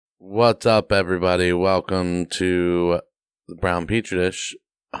What's up, everybody? Welcome to the Brown Petri Dish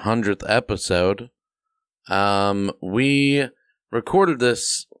 100th episode. We recorded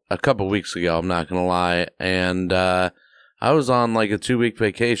this a couple weeks ago, I'm not gonna lie, and I was on like a 2-week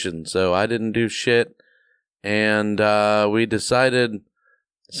vacation, so I didn't do shit, and we decided,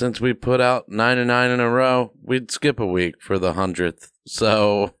 since we put out 9 and 9 in a row, we'd skip a week for the 100th.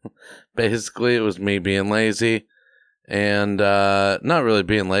 So basically it was me being lazy. And not really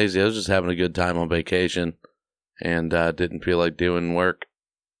being lazy. I was just having a good time on vacation and didn't feel like doing work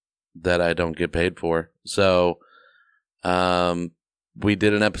that I don't get paid for. So we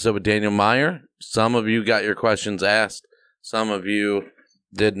did an episode with Daniel Meyers. Some of you got your questions asked. Some of you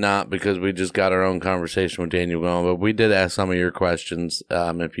did not, because we just got our own conversation with Daniel going. But we did ask some of your questions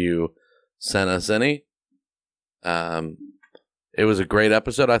if you sent us any. It was a great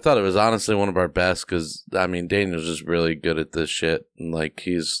episode. I thought it was honestly one of our best because, I mean, Daniel's just really good at this shit. And, like,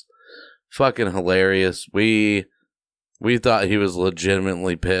 he's fucking hilarious. We thought he was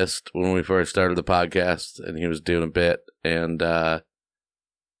legitimately pissed when we first started the podcast and he was doing a bit. And I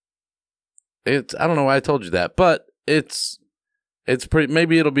don't know why I told you that, but it's pretty,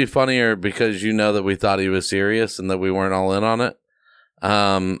 maybe it'll be funnier because you know that we thought he was serious and that we weren't all in on it.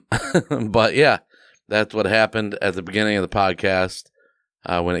 But yeah. That's what happened at the beginning of the podcast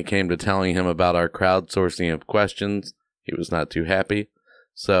when it came to telling him about our crowdsourcing of questions. He was not too happy.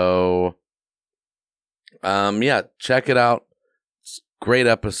 So, yeah, check it out. It's a great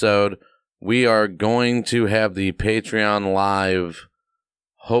episode. We are going to have the Patreon live,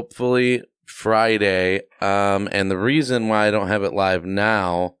 hopefully Friday. And the reason why I don't have it live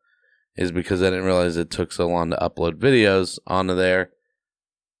now is because I didn't realize it took so long to upload videos onto there.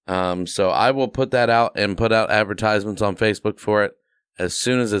 So I will put that out and put out advertisements on Facebook for it as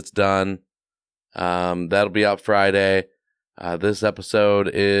soon as it's done. That'll be out Friday. This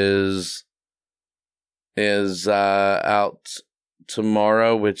episode is out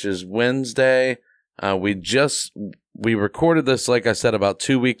tomorrow, which is Wednesday. We recorded this, like I said, about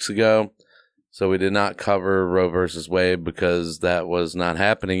 2 weeks ago. So we did not cover Roe versus Wade because that was not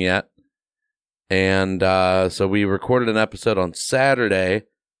happening yet. And, so we recorded an episode on Saturday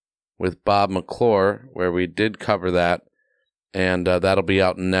with Bob McClure, where we did cover that, and that'll be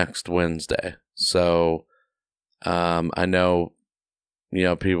out next Wednesday. So I know,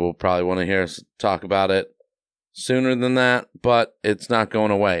 people probably want to hear us talk about it sooner than that, but it's not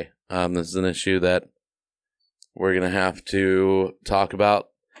going away. This is an issue that we're going to have to talk about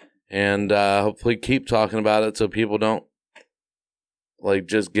and hopefully keep talking about it so people don't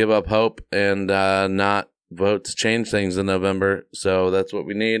just give up hope and not vote to change things in November. So that's what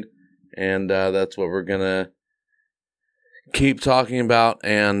we need. And that's what we're going to keep talking about.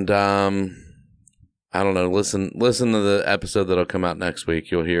 And I don't know, listen to the episode that'll come out next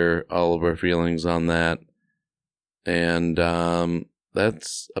week. You'll hear all of our feelings on that. And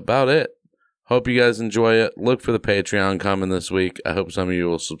that's about it. Hope you guys enjoy it. Look for the Patreon coming this week. I hope some of you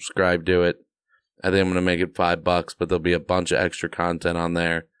will subscribe to it. I think I'm going to make it $5, but there'll be a bunch of extra content on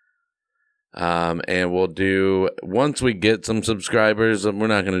there. And we'll do, once we get some subscribers, we're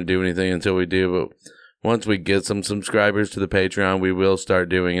not going to do anything until we do, but once we get some subscribers to the Patreon, we will start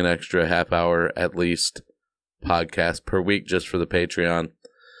doing an extra half hour at least podcast per week just for the Patreon.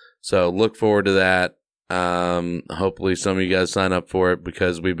 So look forward to that. Hopefully some of you guys sign up for it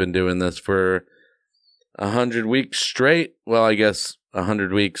because we've been doing this for 100 weeks straight. Well, I guess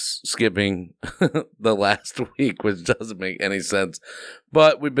 100 weeks skipping the last week, which doesn't make any sense.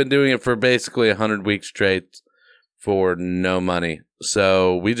 But we've been doing it for basically 100 weeks straight for no money.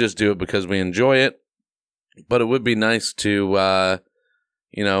 So we just do it because we enjoy it. But it would be nice to,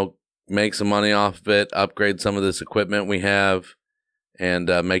 make some money off of it, upgrade some of this equipment we have, and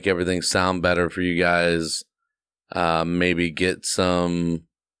make everything sound better for you guys. Maybe get some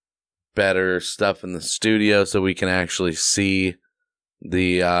better stuff in the studio so we can actually see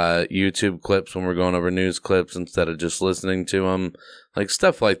the YouTube clips when we're going over news clips instead of just listening to them.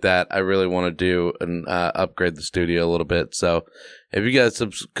 Stuff like that I really want to do and upgrade the studio a little bit. So if you guys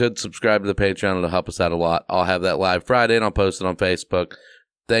could subscribe to the Patreon, it'll help us out a lot. I'll have that live Friday and I'll post it on Facebook.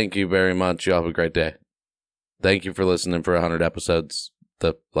 Thank you very much. Y'all have a great day. Thank you for listening for 100 episodes.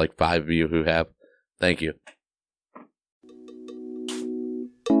 The 5 of you who have. Thank you.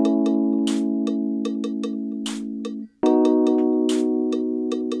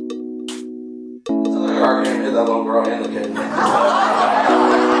 Hit that little girl and the kid.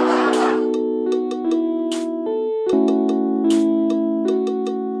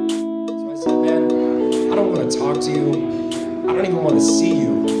 So I said, man, I don't want to talk to you. I don't even want to see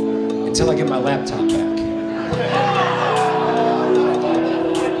you until I get my laptop back.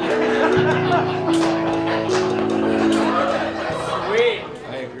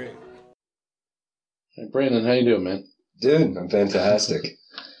 Brandon, how you doing, man? Dude, I'm fantastic.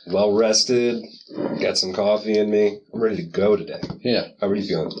 Well rested. Got some coffee in me. I'm ready to go today. Yeah. How are you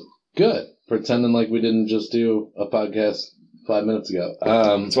feeling? Good. Pretending like we didn't just do a podcast 5 minutes ago.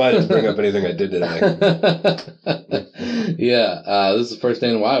 That's why I didn't bring up anything I did today. Yeah. This is the first day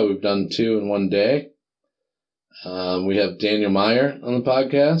in a while we've done 2 in one day. We have Daniel Meyer on the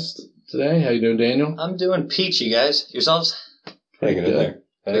podcast today. How you doing, Daniel? I'm doing peachy, guys. Yourselves? Hanging in there.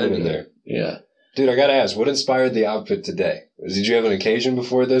 Hanging in there. Yeah. Dude, I gotta ask, what inspired the outfit today? Did you have an occasion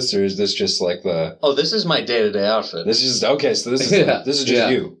before this, or is this just like the... Oh, this is my day-to-day outfit. This is... Okay, so this is this is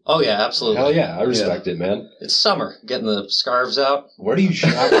just you. Oh, yeah, absolutely. Hell yeah, I respect it, man. It's summer. Getting the scarves out. Where do you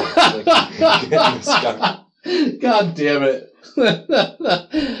shop? God damn it.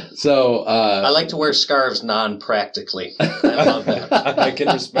 So, I like to wear scarves non-practically. I love that. I can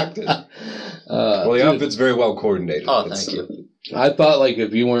respect it. Well, the outfit's very well coordinated. Oh, thank you. I thought, like,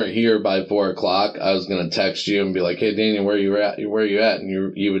 if you weren't here by 4 o'clock, I was going to text you and be like, hey, Daniel, where you at?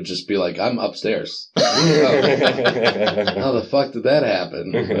 And you would just be like, I'm upstairs. How the fuck did that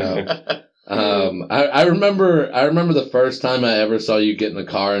happen? You know? I remember the first time I ever saw you get in the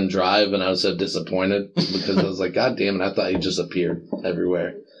car and drive, and I was so disappointed because I was like, God damn it, I thought you just appeared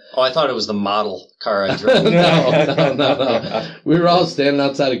everywhere. Oh, I thought it was the model car I drove. No. We were all standing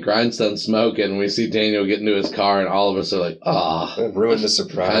outside of Grindstone smoking, and we see Daniel get into his car, and all of us are like, it ruined the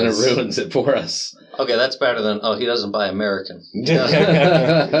surprise. Kind of ruins it for us. Okay, that's better than, he doesn't buy American.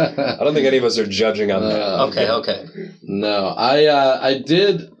 I don't think any of us are judging on that. Okay. No, I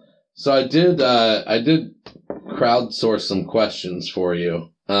did crowdsource some questions for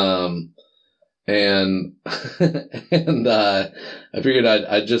you. And I figured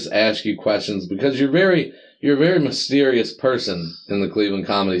I'd just ask you questions because you're a very mysterious person in the Cleveland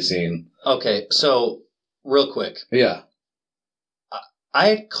comedy scene. Okay, so real quick. Yeah. I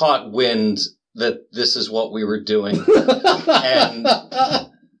had caught wind that this is what we were doing. And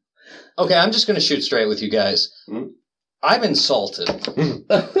okay, I'm just going to shoot straight with you guys. I'm insulted.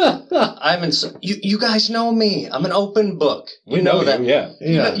 You guys know me. I'm an open book. You know that. Yeah.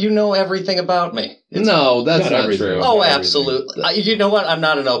 You know everything about me. No, that's not true. Oh, absolutely. You know what? I'm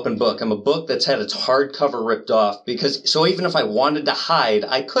not an open book. I'm a book that's had its hardcover ripped off so even if I wanted to hide,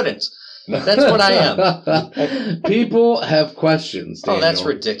 I couldn't. That's what I am. People have questions, Daniel. Oh, that's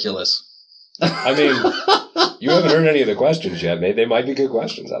ridiculous. I mean, you haven't heard any of the questions yet. Maybe they might be good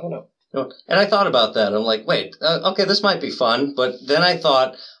questions. I don't know. And I thought about that. I'm like, wait, okay, this might be fun. But then I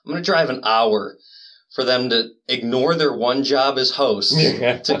thought, I'm going to drive an hour for them to ignore their one job as hosts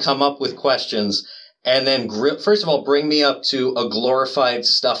to come up with questions. And then, first of all, bring me up to a glorified,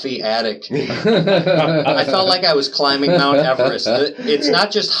 stuffy attic. I felt like I was climbing Mount Everest. It's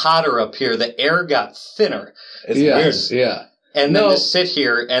not just hotter up here. The air got thinner. It's weird. Yeah. And then to sit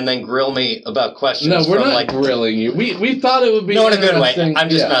here and then grill me about questions. No, we're not grilling you. We thought it would be in a good way. I'm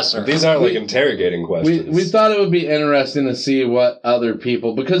just messing around. These aren't like interrogating questions. We thought it would be interesting to see what other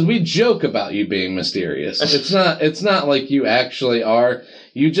people, because we joke about you being mysterious. It's not like you actually are.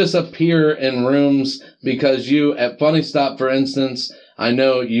 You just appear in rooms because you, at Funny Stop, for instance, I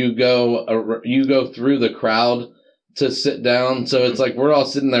know you go through the crowd to sit down, so it's like we're all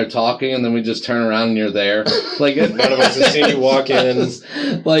sitting there talking, and then we just turn around and you're there. Like none of us have seen you walk in.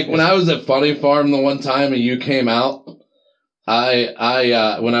 Like when I was at Funny Farm the one time and you came out,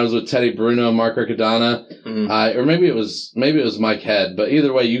 I when I was with Teddy Bruno and Mark Riccadonna, or maybe it was Mike Head, but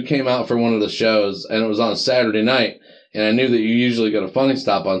either way, you came out for one of the shows, and it was on a Saturday night, and I knew that you usually go to Funny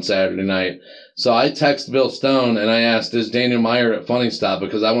Stop on Saturday night. So I texted Bill Stone and I asked, is Daniel Meyer at Funny Stop?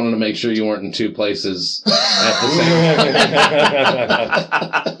 Because I wanted to make sure you weren't in 2 places at the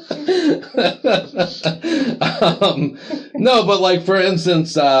same time. No, but like, for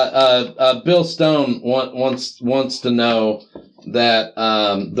instance, Bill Stone wants to know that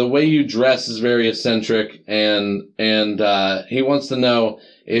the way you dress is very eccentric, and he wants to know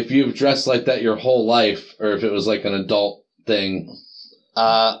if you've dressed like that your whole life or if it was like an adult thing.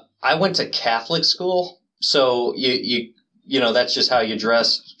 I went to Catholic school, so you know that's just how you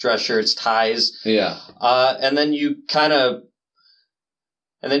dress shirts, ties. Yeah. And then you kind of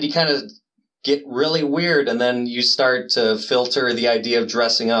get really weird, and then you start to filter the idea of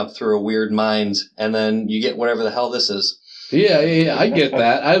dressing up through a weird mind, and then you get whatever the hell this is. Yeah, I get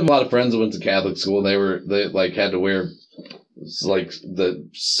that. I have a lot of friends that went to Catholic school. They like had to wear like the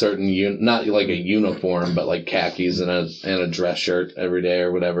certain not like a uniform, but like khakis and a dress shirt every day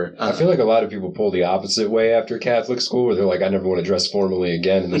or whatever. I feel like a lot of people pull the opposite way after Catholic school, where they're like, I never want to dress formally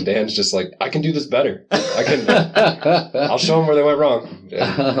again, and then Dan's just like, I can do this better. I'll show them where they went wrong.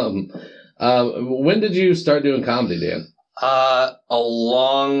 Yeah. When did you start doing comedy, Dan? A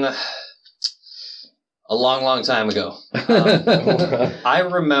long A long, long time ago. I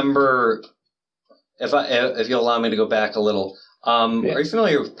remember, if you'll allow me to go back a little, are you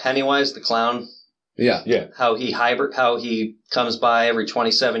familiar with Pennywise the Clown? Yeah. How he comes by every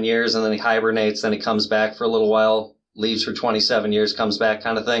 27 years and then he hibernates, then he comes back for a little while, leaves for 27 years, comes back,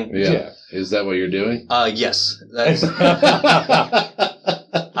 kind of thing. Yeah. Is that what you're doing? Yes. That's.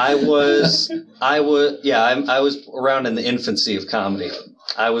 I was around in the infancy of comedy.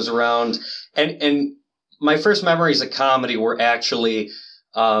 I was around, and my first memories of comedy were actually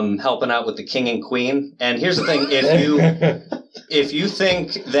helping out with the King and Queen. And here's the thing: if you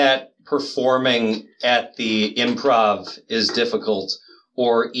think that performing at the Improv is difficult,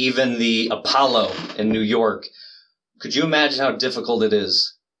 or even the Apollo in New York, could you imagine how difficult it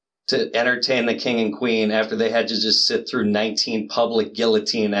is to entertain the King and Queen after they had to just sit through 19 public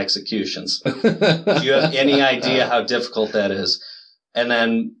guillotine executions? Do you have any idea how difficult that is? And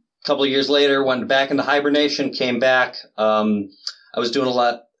then a couple of years later, went back into hibernation, came back. I was doing a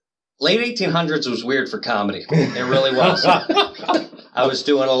lot. Late 1800s was weird for comedy. It really was. I was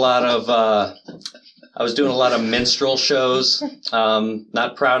doing a lot of minstrel shows.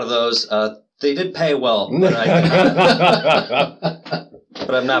 Not proud of those. They did pay well, but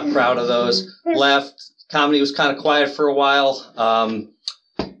I'm not proud of those. Left. Comedy was kind of quiet for a while.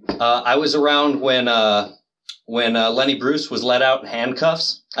 I was around when Lenny Bruce was let out in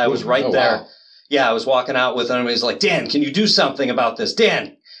handcuffs. I was right there. Wow. Yeah, I was walking out with him. He's like, Dan, can you do something about this?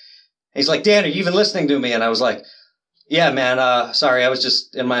 Dan. He's like, Dan, are you even listening to me? And I was like, yeah, man, sorry, I was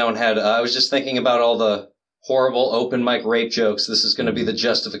just in my own head. I was just thinking about all the horrible open mic rape jokes. This is going to be the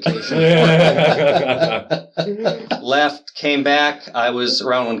justification. Left, came back. I was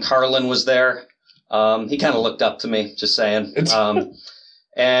around when Carlin was there. He kind of looked up to me, just saying.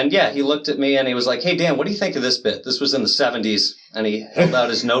 And yeah, he looked at me and he was like, hey, Dan, what do you think of this bit? This was in the 70s. And he held out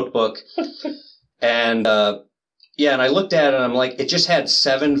his notebook. And and I looked at it and I'm like, it just had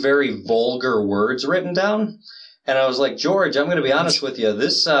 7 very vulgar words written down. And I was like, George, I'm going to be honest with you.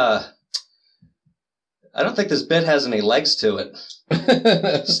 This, I don't think this bit has any legs to it.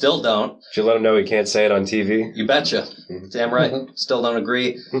 Still don't. Should you let him know he can't say it on TV? You betcha. Damn right. Still don't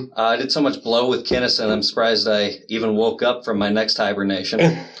agree. I did so much blow with Kinnison, I'm surprised I even woke up from my next hibernation.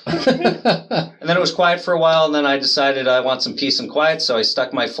 And then it was quiet for a while, and then I decided I want some peace and quiet, so I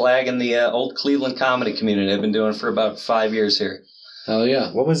stuck my flag in the old Cleveland comedy community I've been doing for about 5 years here. Hell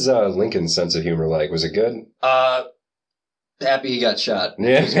yeah. What was Lincoln's sense of humor like? Was it good? Happy he got shot.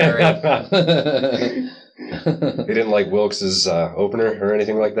 Yeah. He was very... He didn't like Wilkes's opener or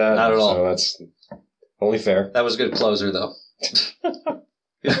anything like that? Not at all. So that's only fair. That was a good closer, though.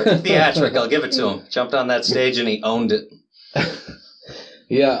 Theatric, I'll give it to him. Jumped on that stage and he owned it.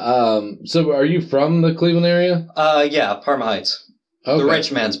 Yeah, so are you from the Cleveland area? Yeah, Parma Heights. Okay. The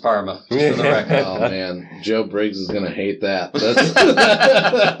rich man's Parma, just for the record. Oh, man. Joe Briggs is going to hate that.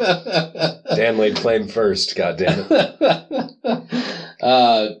 Dan laid claim first, goddammit.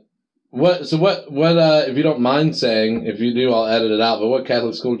 What, if you don't mind saying, if you do, I'll edit it out, but what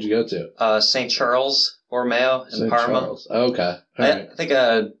Catholic school did you go to? St. Charles Borromeo in Parma. Charles. Okay. All right. I think,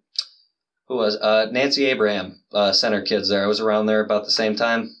 who was? Nancy Abraham sent her kids there. I was around there about the same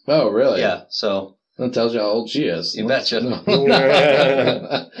time. Oh, really? Yeah, so. That tells you how old she is. You betcha.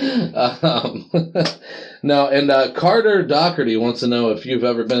 No, and Carter Doherty wants to know if you've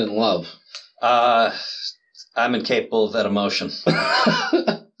ever been in love. I'm incapable of that emotion.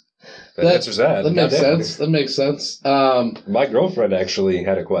 That answers that. That makes sense. That makes sense. My girlfriend actually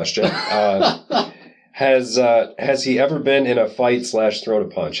had a question. Has he ever been in a fight / thrown a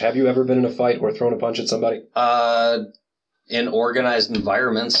punch? Have you ever been in a fight or thrown a punch at somebody? In organized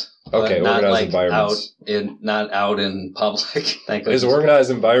environments. Okay, not organized like environments. Not out in public. Thank Is organized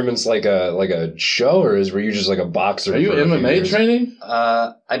environments like a show, or were you just like a boxer? Are you MMA training?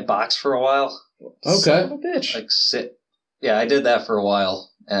 I boxed for a while. Okay. Son of a bitch. Yeah, I did that for a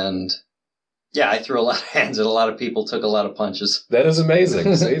while, and yeah, I threw a lot of hands at a lot of people, took a lot of punches. That is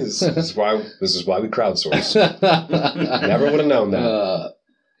amazing. See, this is why we crowdsource. Never would have known that.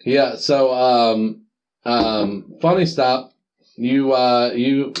 Yeah. So, funny stop. You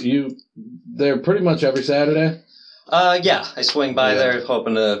there pretty much every Saturday? Yeah, I swing by there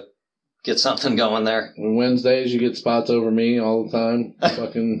hoping to get something going there. On Wednesdays, you get spots over me all the time.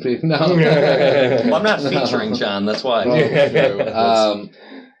 Fucking no. Well, I'm not featuring John. That's why.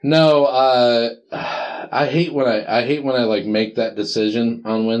 No. I hate when I like make that decision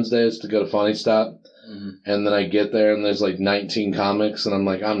on Wednesdays to go to Funny Stop, and then I get there and there's like 19 comics, and I'm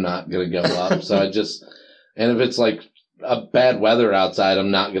like, I'm not gonna go up. So I just, and if it's like a bad weather outside,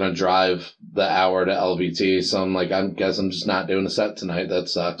 I'm not going to drive the hour to LVT. So I'm like, I guess I'm just not doing a set tonight. That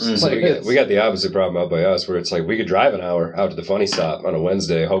sucks. So we got the opposite problem out by us, where it's like we could drive an hour out to the funny stop on a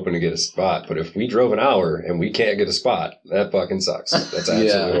Wednesday hoping to get a spot. But if we drove an hour and we can't get a spot, that fucking sucks. That's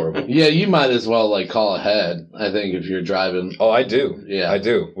absolutely horrible. Yeah, you might as well like call ahead, I think, if you're driving. Oh, I do. Yeah. I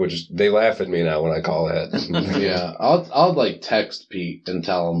do. Which they laugh at me now when I call ahead. Yeah. I'll like text Pete and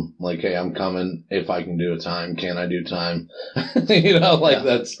tell him like, hey, I'm coming. If I can do a time, can I do time?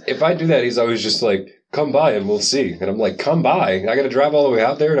 That's. If I do that, he's always just like, come by and we'll see. And I'm like, come by? I got to drive all the way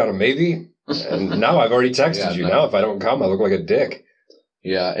out there on a maybe? And now I've already texted you. Now if I don't come, I look like a dick.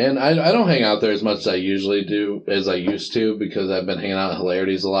 Yeah, and I don't hang out there as much as I usually do, as I used to, because I've been hanging out at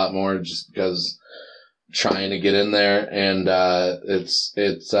Hilarities a lot more, just because trying to get in there, and it's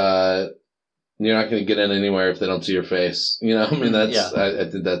you're not going to get in anywhere if they don't see your face. I mean, I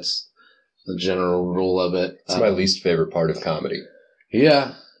think that's the general rule of it. It's my least favorite part of comedy.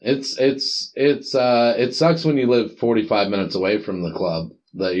 Yeah, it sucks when you live 45 minutes away from the club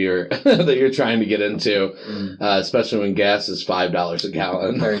that you're trying to get into, especially when gas is $5 a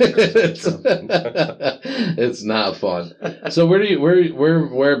gallon. Very true. It's not fun. So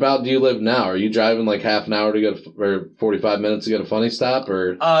where about do you live now? Are you driving like half an hour to go or 45 minutes to get a funny stop,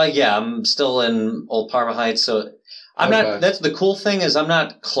 or? Yeah, I'm still in Old Parma Heights, so I'm not. That's the cool thing is I'm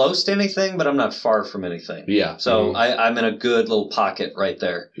not close to anything, but I'm not far from anything. Yeah. So I'm in a good little pocket right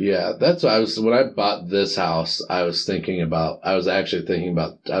there. Yeah, that's what when I bought this house, I was looking for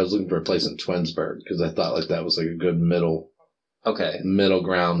a place in Twinsburg because I thought like that was like a good middle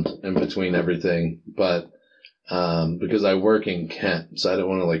ground in between everything. But because I work in Kent, so I don't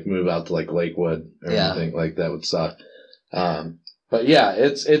want to like move out to like Lakewood or anything like that would suck. But yeah,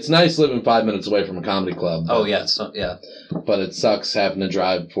 it's nice living 5 minutes away from a comedy club. But, but it sucks having to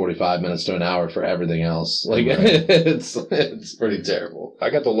drive 45 minutes to an hour for everything else. Like it's pretty terrible. I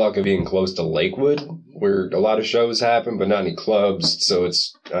got the luck of being close to Lakewood, where a lot of shows happen, but not any clubs. So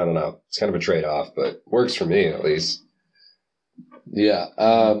it's I don't know, it's kind of a trade off, but works for me at least. Yeah.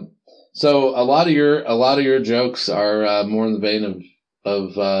 So a lot of your jokes are more in the vein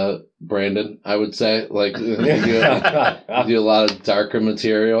of Brandon, I would say. Like you do a lot of darker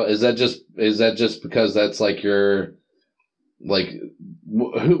material. Is that just because that's like your like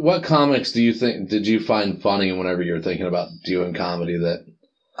what comics do you think did you find funny whenever you were thinking about doing comedy? That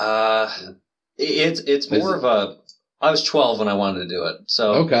it's more of a. I was 12 when I wanted to do it,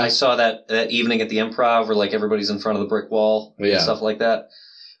 so I saw that evening at the Improv where like everybody's in front of the brick wall and stuff like that.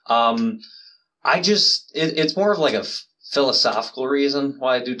 It's more of like a philosophical reason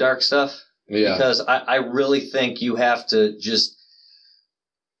why I do dark stuff. Yeah. Because I really think you have to just.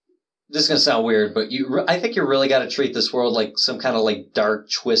 This is gonna sound weird, but I think you really got to treat this world like some kind of like dark,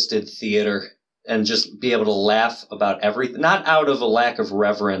 twisted theater, and just be able to laugh about everything. Not out of a lack of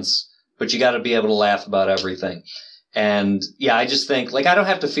reverence, but you got to be able to laugh about everything. And yeah, I just think like I don't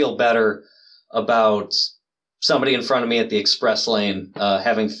have to feel better about somebody in front of me at the express lane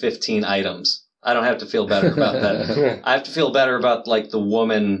having 15 items. I don't have to feel better about that. I have to feel better about like the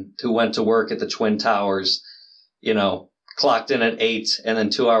woman who went to work at the Twin Towers, clocked in at 8 and then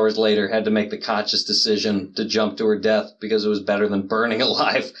 2 hours later had to make the conscious decision to jump to her death because it was better than burning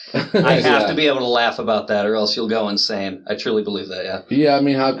alive. I have to be able to laugh about that or else you'll go insane. I truly believe that, yeah. Yeah, I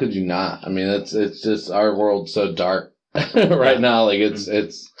mean, how could you not? I mean, it's just our world's so dark right now. Like it's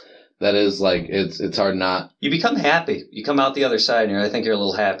hard not. You become happy. You come out the other side and I think you're a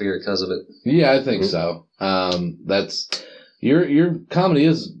little happier because of it. Yeah, I think so. That's your comedy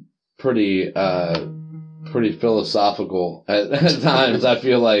is pretty philosophical at times. I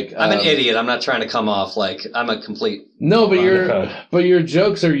feel like I'm an idiot. I'm not trying to come off like I'm a complete. No, but your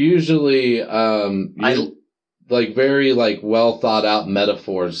jokes are usually like very like well thought out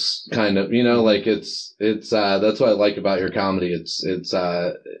metaphors, kind of. Like it's that's what I like about your comedy. It's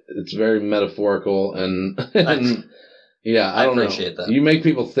very metaphorical and yeah, I don't appreciate that. You make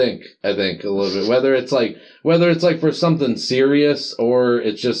people think. I think a little bit, whether it's like for something serious or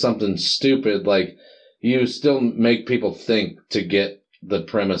it's just something stupid, like. You still make people think to get the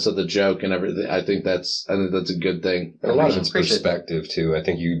premise of the joke and everything. I think that's a good thing. And a lot of it's perspective too. I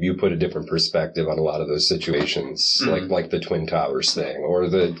think you put a different perspective on a lot of those situations, like the Twin Towers thing or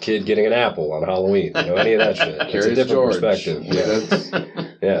the kid getting an apple on Halloween. Any of that shit. It's a different perspective.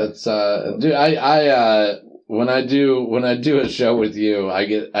 Yeah, that's dude. I when I do a show with you, I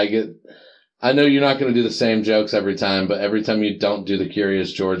get. I know you're not going to do the same jokes every time, but every time you don't do the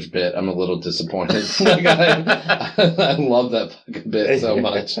Curious George bit, I'm a little disappointed. Like I love that fucking bit so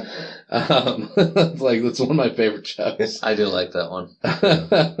much. It's like, that's one of my favorite jokes. I do like that one.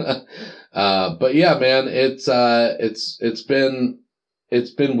 But yeah, man, it's been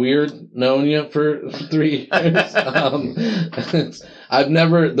weird knowing you for 3 years.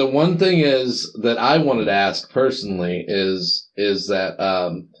 The one thing is that I wanted to ask personally is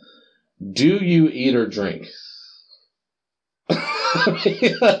that, do you eat or drink?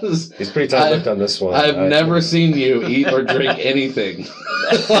 Because he's pretty tight-lipped on this one. I've never seen you eat or drink anything.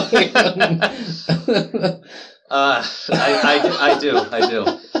 I do.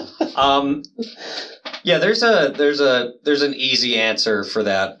 Yeah, there's an easy answer for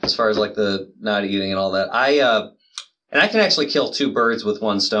that as far as like the not eating and all that. And I can actually kill 2 birds with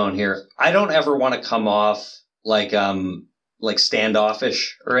 1 stone here. I don't ever want to come off like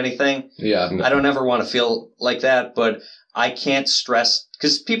standoffish or anything. Yeah. I don't ever want to feel like that, but I can't stress,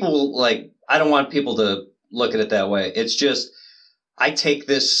 because people I don't want people to look at it that way. It's just, I take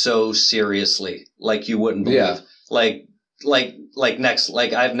this so seriously, like you wouldn't believe. Yeah. I've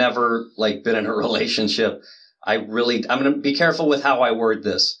never been in a relationship. I'm going to be careful with how I word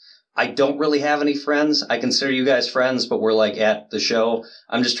this. I don't really have any friends. I consider you guys friends, but we're at the show.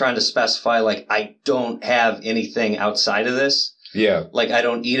 I'm just trying to specify, I don't have anything outside of this. Yeah. I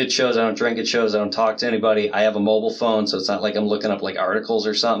don't eat at shows. I don't drink at shows. I don't talk to anybody. I have a mobile phone, so it's not like I'm looking up articles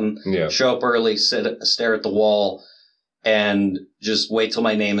or something. Yeah. Show up early, stare at the wall, and just wait till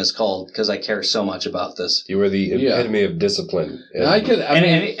my name is called because I care so much about this. You were the epitome of discipline. And I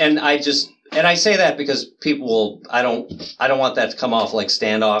say that because people will, I don't want that to come off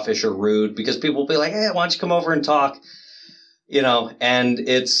standoffish or rude, because people will be like, hey, why don't you come over and talk? And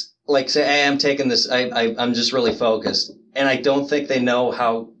it's say, hey, I'm taking this, I'm just really focused. And I don't think they know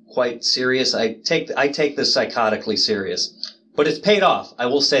how quite serious I take this psychotically serious, but it's paid off. I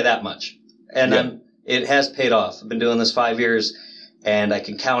will say that much. And it has paid off. I've been doing this 5 years, and I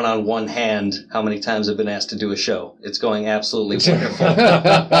can count on one hand how many times I've been asked to do a show. It's going absolutely wonderful.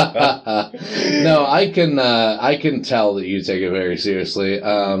 No, I can tell that you take it very seriously.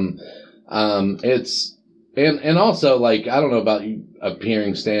 It's and also I don't know about you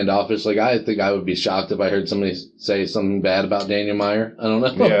appearing standoffish. I think I would be shocked if I heard somebody say something bad about Daniel Meyer. I don't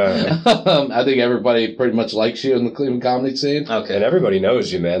know. Yeah. I think everybody pretty much likes you in the Cleveland comedy scene. Okay. And everybody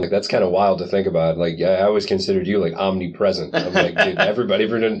knows you, man. That's kind of wild to think about. I always considered you omnipresent. I'm dude,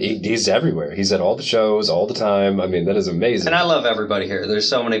 he's everywhere. He's at all the shows all the time. I mean, that is amazing. And I love everybody here. There's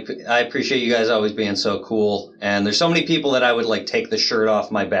so many. I appreciate you guys always being so cool. And there's so many people that I would take the shirt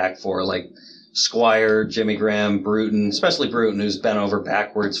off my back for, Squire, Jimmy Graham, Bruton, especially Bruton, who's bent over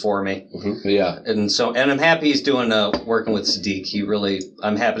backwards for me. Mm-hmm. Yeah. And I'm happy he's doing working with Sadiq.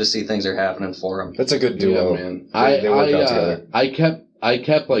 I'm happy to see things are happening for him. That's a good duo. Yeah, man. They work out together. I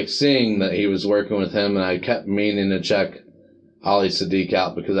kept seeing that he was working with him, and I kept meaning to check Ali Sadiq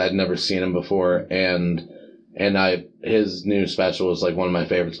out because I'd never seen him before, and his new special was one of my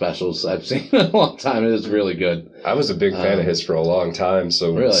favorite specials I've seen in a long time. It is really good. I was a big fan of his for a long time,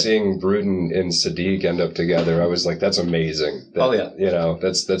 so really? Seeing Bruton and Sadiq end up together, I was like, that's amazing.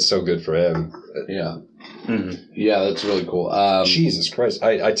 That's so good for him. Yeah. Mm-hmm. Yeah, that's really cool. Jesus Christ.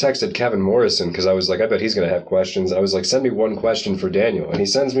 I texted Kevin Morrison because I was like, I bet he's going to have questions. I was like, send me one question for Daniel. And he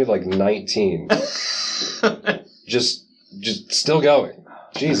sends me 19. just still going.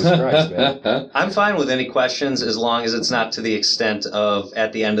 Jesus Christ, man. I'm fine with any questions as long as it's not to the extent of,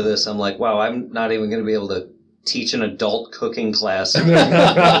 at the end of this, I'm like, wow, I'm not even going to be able to teach an adult cooking class.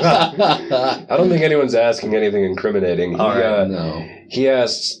 I don't think anyone's asking anything incriminating. No. He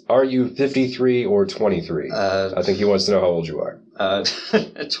asks, are you 53 or 23? I think he wants to know how old you are. I'm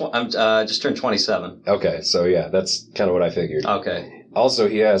just turned 27. Okay, so yeah, that's kind of what I figured. Okay. Also,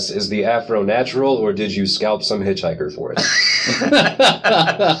 he asks, is the afro natural, or did you scalp some hitchhiker for it?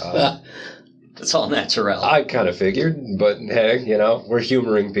 It's all natural. I kind of figured, but hey, we're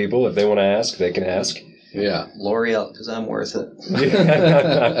humoring people. If they want to ask, they can ask. Yeah. L'Oreal, because I'm worth it.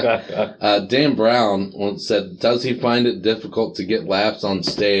 Dan Brown once said, does he find it difficult to get laughs on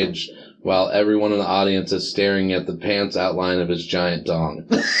stage while everyone in the audience is staring at the pants outline of his giant dong?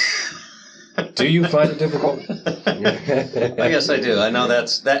 Do you find it difficult? I guess I do. I know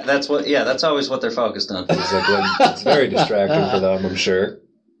that's what. Yeah, that's always what they're focused on. It's very distracting for them, I'm sure.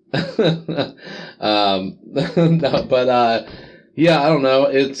 No, but yeah, I don't know.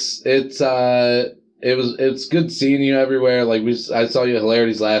 It's good seeing you everywhere. I saw you at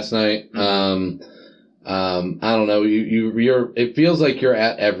Hilarities last night. I don't know. You're. It feels like you're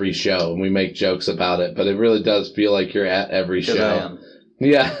at every show, and we make jokes about it, but it really does feel like you're at every show. I am.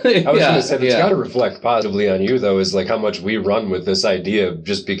 Yeah. I was going to say, it's got to reflect positively on you, though, is how much we run with this idea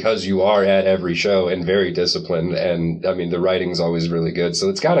just because you are at every show and very disciplined. And, I mean, the writing's always really good. So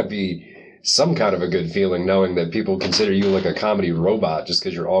it's got to be some kind of a good feeling knowing that people consider you like a comedy robot just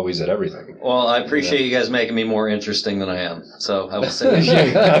because you're always at everything. Well, I appreciate you guys making me more interesting than I am. So I will say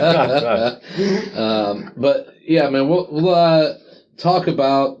that. But yeah, man, we'll talk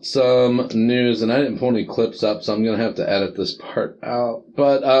about some news, and I didn't pull any clips up, so I'm gonna have to edit this part out.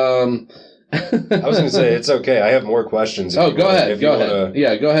 But I was going to say, it's okay. I have more questions. Go ahead.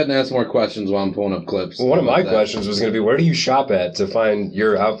 Yeah, go ahead and ask more questions while I'm pulling up clips. Well, one of my questions was going to be, where do you shop at to find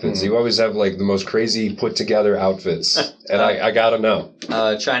your outfits? You always have, like, the most crazy put-together outfits, and I got to know.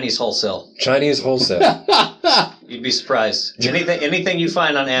 Chinese wholesale. Chinese wholesale. You'd be surprised. Anything you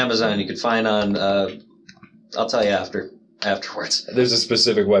find on Amazon, you could find on, I'll tell you afterwards. There's a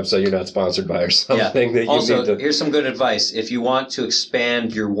specific website you're not sponsored by or something that you also, need to... here's some good advice. If you want to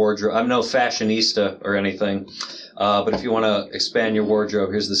expand your wardrobe, I'm no fashionista or anything, but if you want to expand your wardrobe,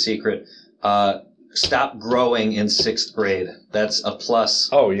 here's the secret. Stop growing in 6th grade. That's a plus.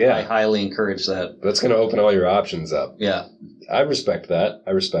 Oh, yeah. I highly encourage that. That's going to open all your options up. Yeah. I respect that.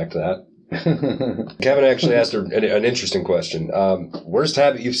 Kevin actually asked an interesting question. Worst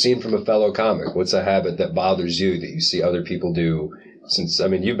habit you've seen from a fellow comic? What's a habit that bothers you that you see other people do? Since, I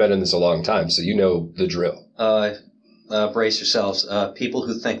mean, you've been in this a long time, so you know the drill. Brace yourselves. People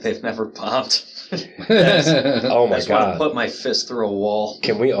who think they've never bombed. Oh my God. I want to put my fist through a wall.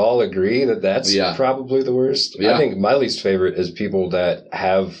 Can we all agree that that's probably the worst? Yeah. I think my least favorite is people that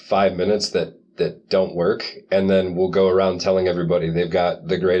have 5 minutes that don't work, and then we'll go around telling everybody they've got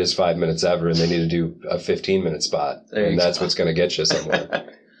the greatest 5 minutes ever and they need to do a 15-minute spot. And that's what's going to get you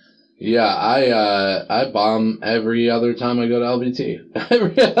somewhere. Yeah, I bomb every other time I go to LBT.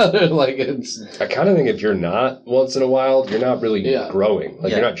 Every other, like, it's... I kind of think if you're not once in a while, you're not really growing.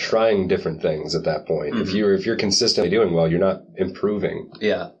 Like, you're not trying different things at that point. Mm-hmm. If you're consistently doing well, you're not improving.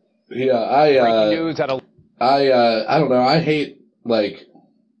 Yeah. Yeah, I don't know.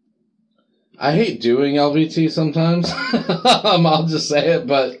 I hate doing LVT sometimes. I'll just say it,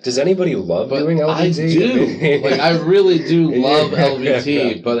 but... Does anybody love doing LVT? I do. Like, I really do love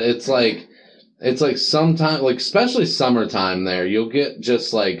LVT, but it's like sometimes, like, especially summertime there, you'll get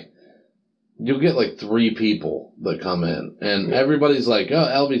 3 people that come in, and everybody's like,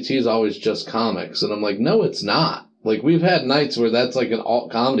 oh, LVT is always just comics. And I'm like, no, it's not. Like, we've had nights where that's like an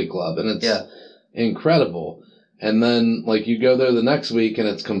alt comedy club, and it's incredible. And then, like, you go there the next week and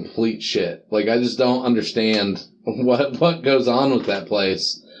it's complete shit. Like, I just don't understand what goes on with that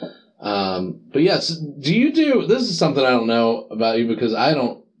place. But yes, this is something I don't know about you because I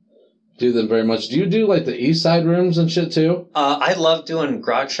don't do them very much. Do you do, like, the East Side rooms and shit, too? I love doing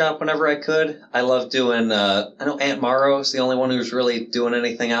Grog Shop whenever I could. I love doing, I know Aunt Morrow is the only one who's really doing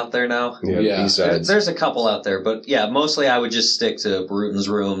anything out there now. Yeah. East Sides. There's a couple out there, but yeah, mostly I would just stick to Bruton's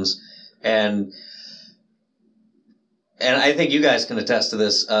rooms. And I think you guys can attest to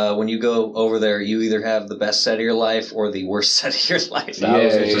this. When you go over there, you either have the best set of your life or the worst set of your life.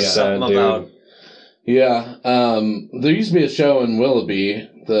 Something about. Yeah. There used to be a show in Willoughby,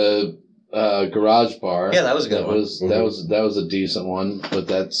 the Garage Bar. Yeah, that was a good one. That was a decent one, but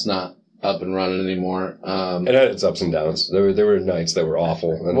that's not up and running anymore. It had its ups and downs. There were nights that were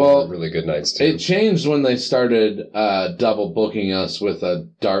awful, and there were really good nights too. It changed when they started double booking us with a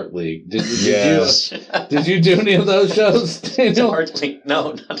dart league. Did you do any of those shows, Daniel? Dart league?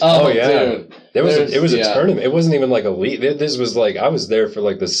 No. Oh yeah, dude. It was a tournament. It wasn't even like a league. This was like I was there for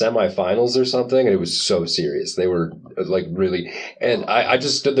like the semifinals or something, and it was so serious. They were like really, and I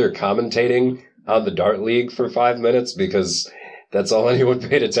just stood there commentating on the dart league for 5 minutes because that's all anyone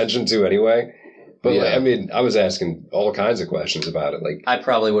paid attention to anyway. But like, I mean, I was asking all kinds of questions about it. Like, I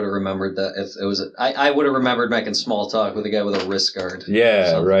probably would have remembered that if it was. I would have remembered making small talk with a guy with a wrist guard.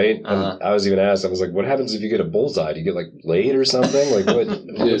 Yeah, right. And I was even asked. I was like, "What happens if you get a bullseye? Do you get like laid or something? Like,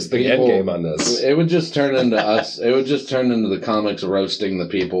 what's the end game on this?" It would just turn into us. It would just turn into the comics roasting the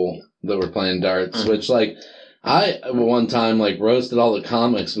people that were playing darts. Which, like, I one time like roasted all the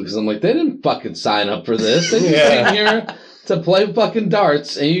comics because I'm like, they didn't fucking sign up for this. They just came here to play fucking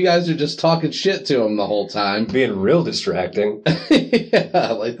darts, and you guys are just talking shit to them the whole time. Being real distracting.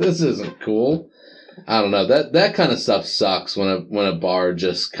 Yeah, like, this isn't cool. I don't know. That kind of stuff sucks when a bar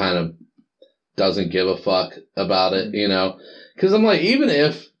just kind of doesn't give a fuck about it, you know? Because I'm like, even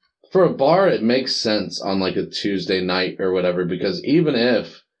if, for a bar, it makes sense on, like, a Tuesday night or whatever, because even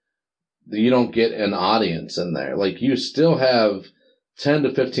if you don't get an audience in there, like, you still have 10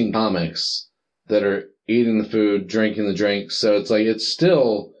 to 15 comics that are eating the food, drinking the drinks. So it's like, it's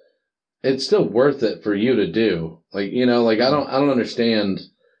still worth it for you to do. Like, you know, like, I don't understand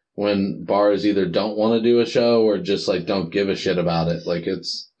when bars either don't want to do a show or just like don't give a shit about it. Like,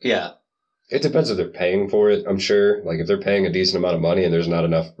 it's. Yeah. It depends if they're paying for it, I'm sure. Like, if they're paying a decent amount of money and there's not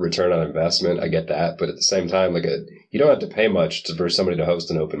enough return on investment, I get that. But at the same time, like, you don't have to pay much for somebody to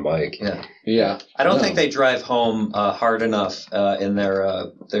host an open mic. Yeah. I don't think they drive home hard enough in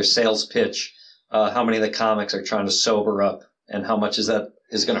their sales pitch how many of the comics are trying to sober up and how much is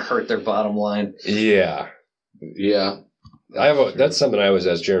going to hurt their bottom line. Yeah. That's something I always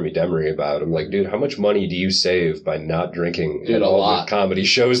ask Jeremy Demery about. I'm like, dude, how much money do you save by not drinking at all the comedy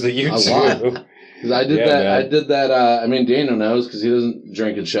shows that you do? Because I did that. Man. I did that. I mean, Daniel knows because he doesn't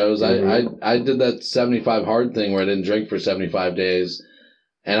drink at shows. Mm-hmm. I did that 75 hard thing where I didn't drink for 75 days,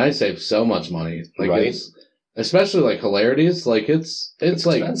 and I saved so much money. Like, right? Especially like Hilarities. Like it's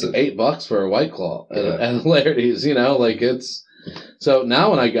like expensive. $8 for a White Claw at Hilarities. You know, like it's. So now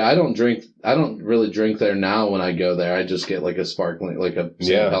when I don't drink, I don't really drink there now when I go there. I just get like a sparkling, like a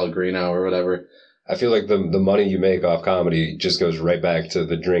San Pellegrino or whatever. I feel like the money you make off comedy just goes right back to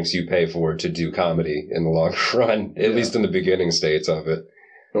the drinks you pay for to do comedy in the long run, at least in the beginning states of it.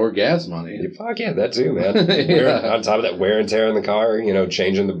 Or gas money. Fuck yeah, that too, man. On top of that, wear and tear in the car, you know,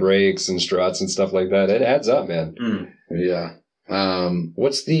 changing the brakes and struts and stuff like that. It adds up, man. Yeah.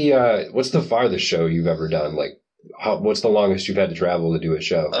 What's the farthest show you've ever done? Like, what's the longest you've had to travel to do a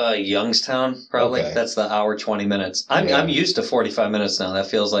show? Youngstown, probably. Okay. That's the hour 20 minutes. I'm used to 45 minutes now. That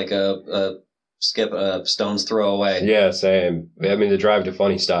feels like a skip a stone's throw away. Yeah, same. I mean, the drive to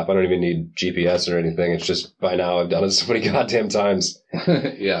Funny Stop, I don't even need GPS or anything. It's just by now I've done it so many goddamn times.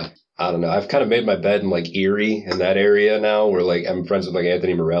 Yeah. I don't know. I've kind of made my bed in like Erie in that area now, where like I'm friends with like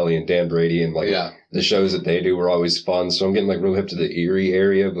Anthony Morelli and Dan Brady, and like the shows that they do were always fun. So I'm getting like real hip to the Erie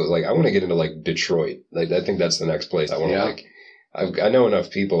area, but like I want to get into like Detroit. Like I think that's the next place I want to like. I know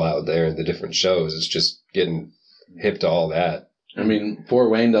enough people out there in the different shows. It's just getting hip to all that. I mean, Fort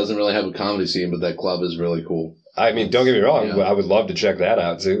Wayne doesn't really have a comedy scene, but that club is really cool. I mean, don't get me wrong. I would love to check that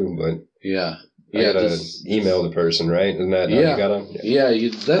out too, but I gotta email the person, right? Isn't that how you gotta?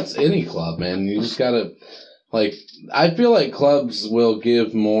 That's any club, man. You just gotta, like, I feel like clubs will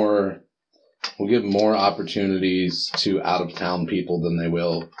give more opportunities to out of town people than they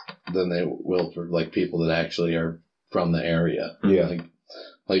will for like people that actually are from the area. Yeah.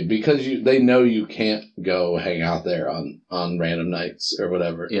 Like because they know you can't go hang out there on random nights or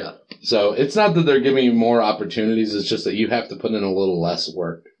whatever. Yeah. So it's not that they're giving you more opportunities. It's just that you have to put in a little less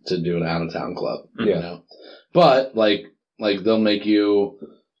work to do an out of town club. Yeah. You know? But like they'll make you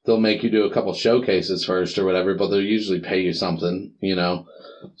do a couple showcases first or whatever, but they'll usually pay you something, you know.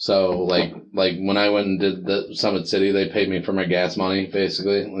 So like when I went and did the Summit City, they paid me for my gas money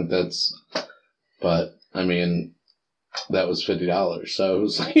basically. But I mean, that was $50. So it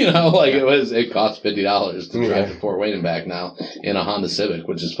was, you know, like it cost $50 to drive to Fort Wayne and back now in a Honda Civic,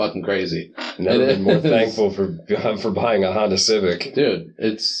 which is fucking crazy. Never been more thankful for buying a Honda Civic. Dude,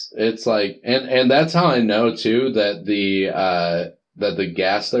 it's like, and that's how I know too that the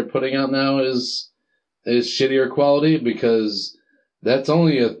gas they're putting out now is shittier quality, because that's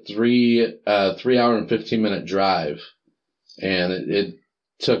only a 3 hour and 15-minute drive, and it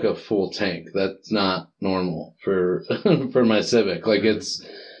took a full tank. That's not normal for my Civic. Like it's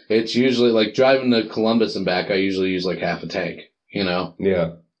usually like driving to Columbus and back, I usually use like half a tank, you know?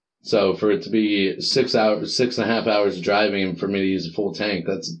 Yeah. So for it to be 6.5 hours driving and for me to use a full tank,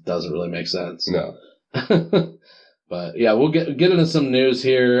 that doesn't really make sense. No. But yeah, we'll get into some news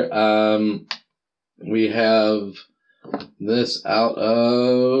here. We have this out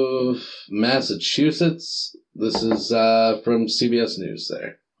of Massachusetts. This is from CBS News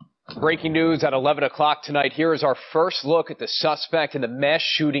there. Breaking news at 11 o'clock tonight. Here is our first look at the suspect in the mass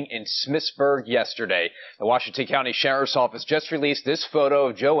shooting in Smithsburg yesterday. The Washington County Sheriff's Office just released this photo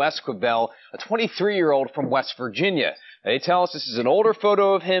of Joe Esquivel, a 23-year-old from West Virginia. They tell us this is an older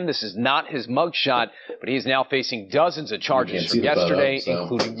photo of him. This is not his mugshot, but he is now facing dozens of charges from yesterday,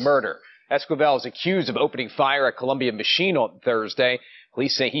 including murder. Esquivel is accused of opening fire at Columbia Machine on Thursday.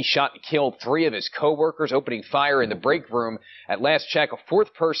 Police say he shot and killed 3 of his co-workers, opening fire in the break room. At last check, a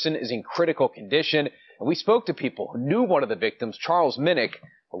 4th person is in critical condition. And we spoke to people who knew one of the victims, Charles Minnick,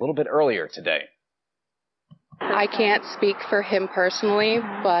 a little bit earlier today. I can't speak for him personally,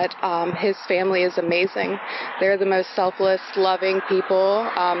 but his family is amazing. They're the most selfless, loving people.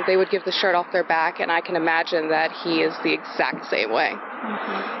 They would give the shirt off their back, and I can imagine that he is the exact same way.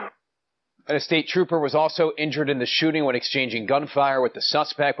 And a state trooper was also injured in the shooting when exchanging gunfire with the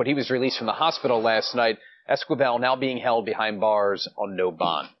suspect, but he was released from the hospital last night. Esquivel now being held behind bars on no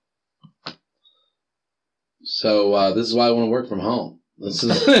bond. So this is why I want to work from home.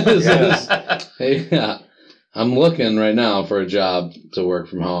 I'm looking right now for a job to work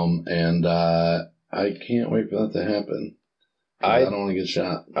from home, and I can't wait for that to happen. I don't want to get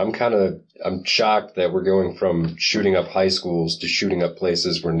shot. I'm shocked that we're going from shooting up high schools to shooting up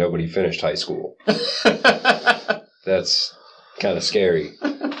places where nobody finished high school. That's kind of scary.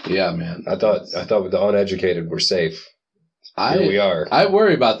 Yeah, man. I thought the uneducated were safe. Here we are. I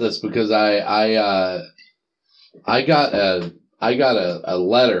worry about this because I got a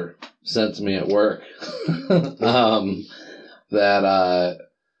letter sent to me at work that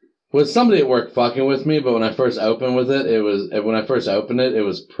was somebody at work fucking with me, but when I first opened it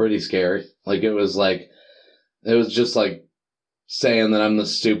was pretty scary. Like it was just like saying that I'm the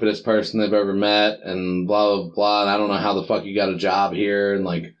stupidest person they've ever met and blah blah blah, and I don't know how the fuck you got a job here and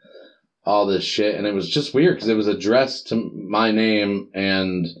like all this shit. And it was just weird because it was addressed to my name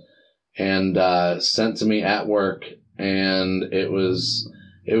and sent to me at work, and it was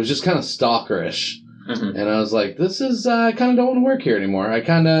just kind of stalkerish. Mm-hmm. And I was like, this is, I kind of don't want to work here anymore.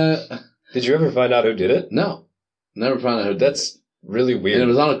 Did you ever find out who did it? No. Never found out who did it. That's really weird. And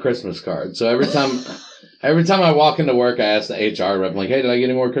it was on a Christmas card. So every time I walk into work, I ask the HR rep, I'm like, hey, did I get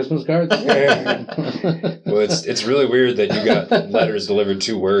any more Christmas cards? Well, it's really weird that you got letters delivered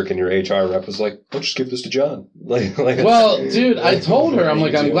to work and your HR rep was like, "I'll just give this to John." Well, dude, I told her, I'm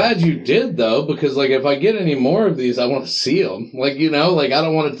like, I'm glad you did, though, because, like, if I get any more of these, I want to see them. Like, you know, like, I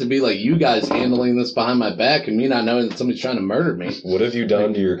don't want it to be, like, you guys handling this behind my back and me not knowing that somebody's trying to murder me. What have you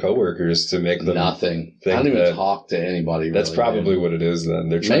done to your coworkers to make them Nothing. I don't even talk to anybody. That's really, probably what it is, then.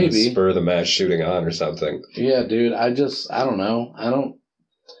 They're trying to spur the mass shooting on or something. Yeah, dude, I don't know. I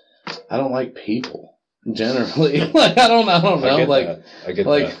don't like people. Generally, like I don't know. I get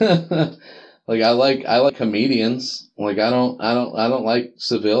that. Like I like comedians. Like I don't like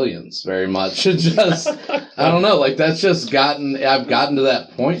civilians very much. It just I don't know. Like that's just I've gotten to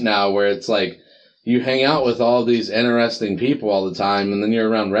that point now where it's like you hang out with all these interesting people all the time, and then you're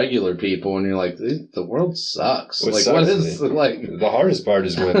around regular people, and you're like, the world sucks. What is like the hardest part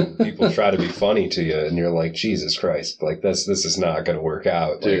is when people try to be funny to you, and you're like, Jesus Christ, like this is not going to work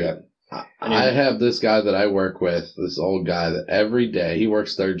out, dude. Like, I have this guy that I work with, this old guy that every day, he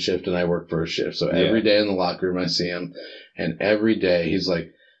works third shift and I work first shift. So every day in the locker room I see him, and every day he's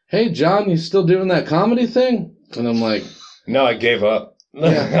like, hey, John, you still doing that comedy thing? And I'm like, no, I gave up.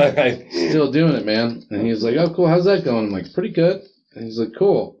 Yeah, still doing it, man. And he's like, oh, cool, how's that going? I'm like, pretty good. And he's like,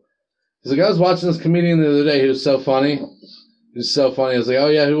 cool. He's like, I was watching this comedian the other day. He was so funny. I was like, oh,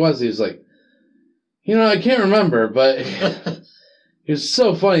 yeah, who was he? He's like, you know, I can't remember, but... He was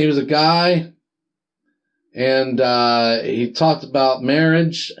so funny. He was a guy, and he talked about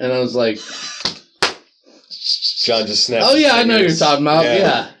marriage, and I was like... John just snaps Oh, yeah, I know who you're talking about.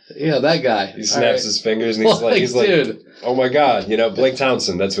 Yeah, that guy. He snaps his fingers, and he's like, dude. Oh, my God. You know, Blake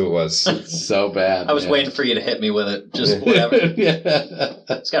Townsend, that's who it was. It's so bad. I was waiting for you to hit me with it. Just whatever. Yeah.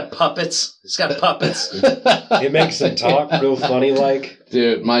 It's got puppets. He makes them talk real funny like.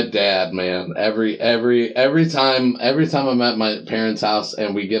 Dude, my dad, man, every time I'm at my parents' house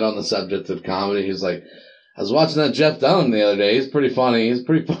and we get on the subject of comedy, he's like, I was watching that Jeff Dunham the other day. He's pretty funny. He's a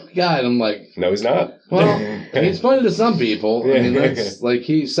pretty funny guy. And I'm like, no, he's not. Well, he's funny to some people. I mean, that's like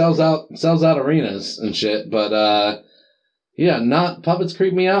he sells out arenas and shit. But yeah, puppets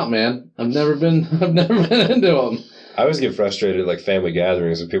creep me out, man. I've never been into them. I always get frustrated at like family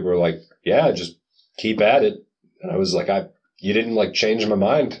gatherings and people are like, yeah, just keep at it. And I was like, you didn't like change my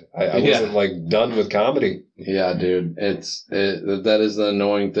mind. I wasn't like done with comedy. Yeah, dude, that is the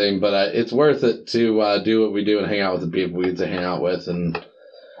annoying thing, but it's worth it to do what we do and hang out with the people we get to hang out with, and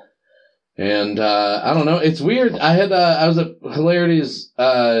I don't know, it's weird. I was at Hilarity's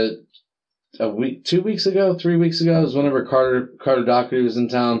 3 weeks ago. It was whenever Carter Doherty was in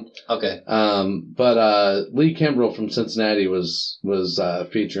town. Okay. But Lee Kimbrell from Cincinnati was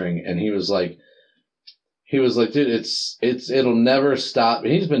featuring, and he was like, dude, it'll never stop.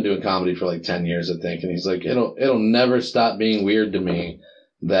 He's been doing comedy for like 10 years, I think. And he's like, it'll never stop being weird to me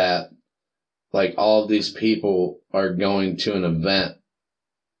that like all of these people are going to an event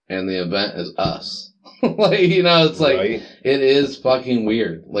and the event is us. Like, you know, it's like, right. It is fucking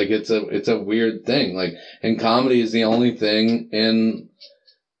weird. Like it's a weird thing. Like, and comedy is the only thing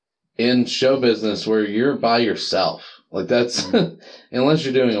in show business where you're by yourself. Like that's, unless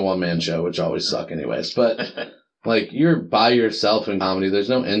you're doing a one-man show, which always suck anyways, but like you're by yourself in comedy. There's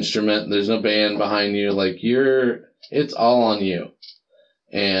no instrument. There's no band behind you. Like it's all on you.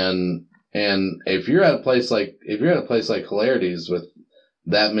 And if you're at a place like Hilarities with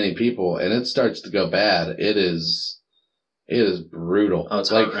that many people and it starts to go bad, it is brutal. Oh, it's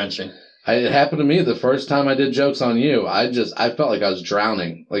heart-wrenching. It happened to me the first time I did jokes on you. I felt like I was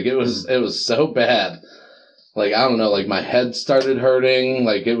drowning. Like it was so bad. Like, I don't know, like my head started hurting.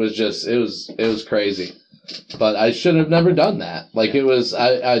 Like it was crazy. but I should have never done that. Like it was,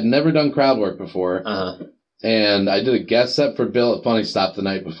 I'd never done crowd work before. And I did a guest set for Bill at Funny Stop the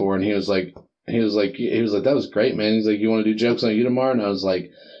night before, and he was like, that was great, man. He's like, you want to do jokes on you tomorrow? And I was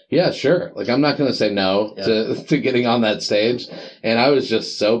like, yeah, sure. Like, I'm not going to say no to getting on that stage. And I was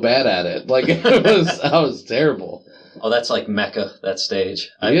just so bad at it. Like, I was terrible. Oh, that's like Mecca, that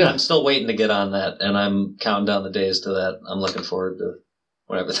stage. I'm still waiting to get on that, and I'm counting down the days to that. I'm looking forward to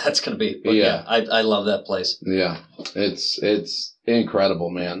whatever that's going to be. But I love that place. Yeah, it's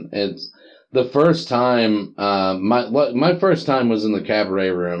incredible, man. It's the first time, my first time was in the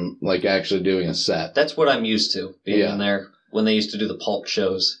cabaret room, like actually doing a set. That's what I'm used to, being in there when they used to do the pulp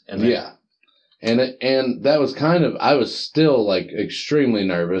shows. And and that was kind of, I was still like extremely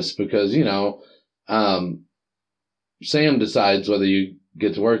nervous because, you know, Sam decides whether you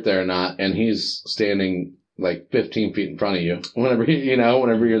get to work there or not, and he's standing like 15 feet in front of you whenever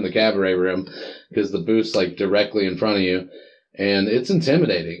you're in the cabaret room, because the booth's like directly in front of you. And it's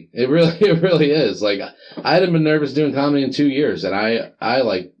intimidating. It really is. Like, I hadn't been nervous doing comedy in 2 years, and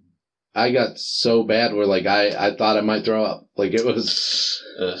I got so bad where like I thought I might throw up. Like it was,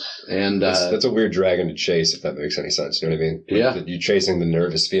 and that's a weird dragon to chase, if that makes any sense. You know what I mean? Yeah. You chasing the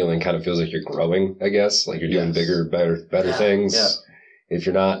nervous feeling kind of feels like you're growing. I guess like you're doing bigger, better things. Yeah. If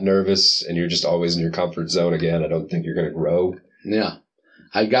you're not nervous and you're just always in your comfort zone again, I don't think you're going to grow. Yeah.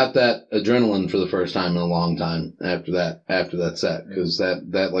 I got that adrenaline for the first time in a long time after that set, because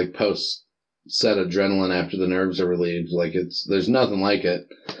that like post set adrenaline after the nerves are relieved, like there's nothing like it,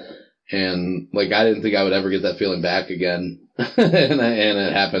 and like I didn't think I would ever get that feeling back again, and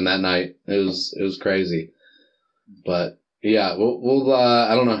it happened that night. It was crazy, but yeah, we'll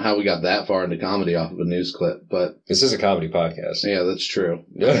I don't know how we got that far into comedy off of a news clip, but this is a comedy podcast. Yeah, that's true.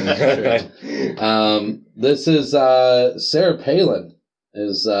 That's true. This is Sarah Palin.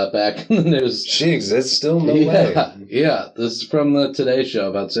 Is back in the news. She exists still? No way. Yeah. This is from the Today Show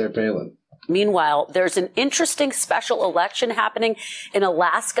about Sarah Palin. Meanwhile, there's an interesting special election happening in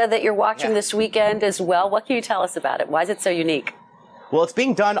Alaska that you're watching this weekend as well. What can you tell us about it? Why is it so unique? Well, it's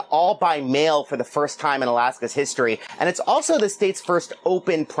being done all by mail for the first time in Alaska's history, and it's also the state's first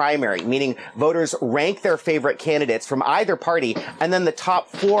open primary, meaning voters rank their favorite candidates from either party, and then the top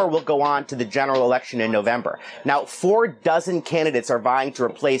 4 will go on to the general election in November. Now, 4 dozen candidates are vying to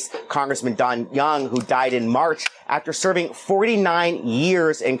replace Congressman Don Young, who died in March after serving 49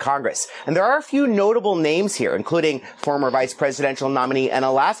 years in Congress. And there are a few notable names here, including former vice presidential nominee and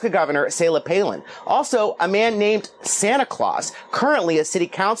Alaska Governor Sarah Palin. Also, a man named Santa Claus, currently a city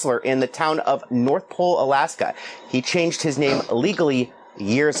councilor in the town of North Pole, Alaska. He changed his name legally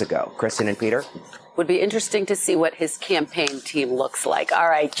years ago. Kristen and Peter? Would be interesting to see what his campaign team looks like. All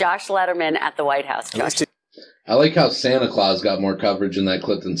right, Josh Letterman at the White House. Josh. I like how Santa Claus got more coverage in that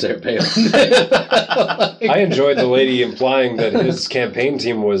clip than Sarah Palin. I enjoyed the lady implying that his campaign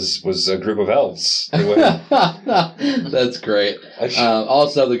team was a group of elves. That's great.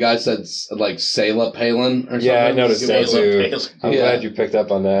 Also, the guy said like Sarah Palin or something. Yeah, I noticed that too. I'm glad you picked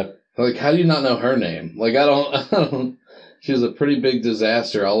up on that. Like, how do you not know her name? Like, I don't. She was a pretty big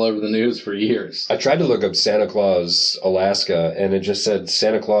disaster all over the news for years. I tried to look up Santa Claus, Alaska, and it just said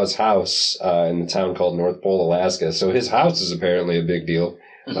Santa Claus house in the town called North Pole, Alaska. So his house is apparently a big deal.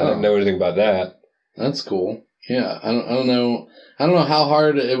 I didn't know anything about that. That's cool. Yeah, I don't know. I don't know how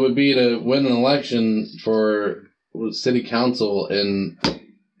hard it would be to win an election for city council in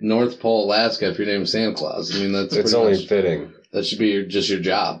North Pole, Alaska, if your name is Santa Claus. I mean, it's only fitting. That should be just your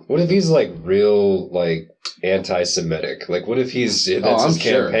job. What if he's like real anti-Semitic? Like, what if that's his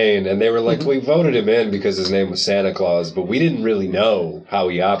campaign, and they were like, we voted him in because his name was Santa Claus, but we didn't really know how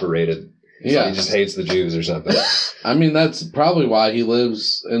he operated. So he just hates the Jews or something. I mean, that's probably why he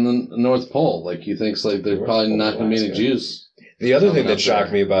lives in the North Pole. Like, he thinks like there's probably not going to be any Jews. The other thing that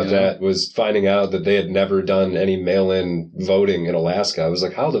shocked me about that was finding out that they had never done any mail-in voting in Alaska. I was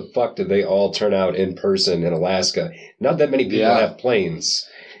like, how the fuck did they all turn out in person in Alaska? Not that many people have planes.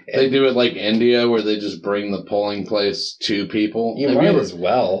 They do it like India, where they just bring the polling place to people. You might as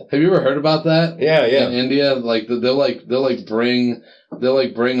well. Have you ever heard about that? Yeah. In India, like they'll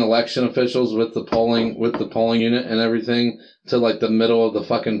bring election officials with the polling unit and everything to like the middle of the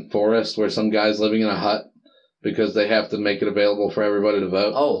fucking forest where some guy's living in a hut, because they have to make it available for everybody to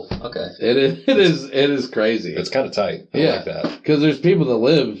vote. Oh, okay. It is crazy. It's kind of tight. I like that. Because there's people that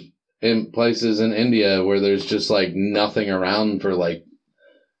live in places in India where there's just like nothing around for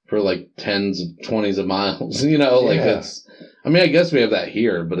tens of 20s of miles. It's. I mean, I guess we have that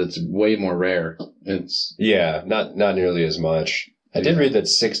here, but it's way more rare. It's not nearly as much. I did read that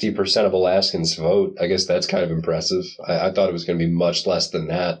 60% of Alaskans vote. I guess that's kind of impressive. I thought it was going to be much less than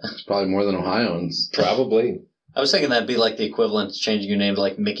that. It's probably more than Ohioans. Probably. I was thinking that'd be like the equivalent to changing your name to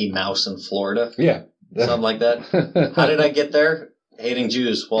like Mickey Mouse in Florida. Yeah. Something like that. How did I get there? Hating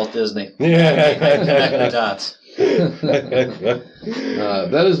Jews, Walt Disney. Yeah. Connect the dots.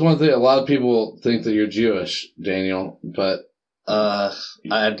 That is one thing. A lot of people think that you're Jewish, Daniel, but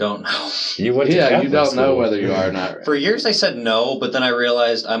I don't know. You went to you Catholic don't know school. whether you are or not. For years I said no, but then I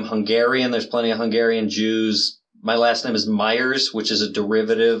realized I'm Hungarian. There's plenty of Hungarian Jews. My last name is Meyers, which is a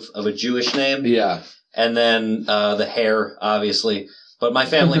derivative of a Jewish name. Yeah. And then the hair, obviously. But my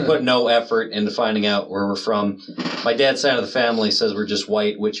family put no effort into finding out where we're from. My dad's side of the family says we're just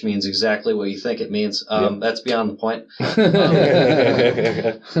white, which means exactly what you think it means. That's beyond the point.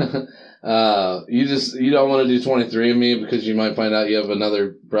 You don't want to do 23andMe because you might find out you have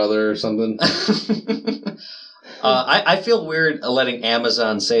another brother or something. I feel weird letting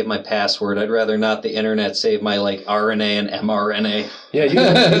Amazon save my password. I'd rather not the internet save my like RNA and mRNA. Yeah, you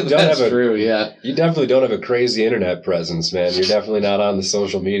don't That's have true. Yeah, you definitely don't have a crazy internet presence, man. You're definitely not on the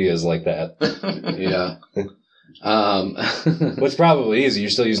social medias like that. yeah. What's probably easy? You're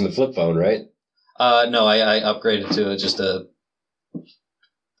still using the flip phone, right? No, I upgraded to just a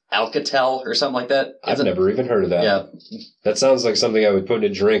Alcatel or something like that. I've never even heard of that. Yeah. That sounds like something I would put in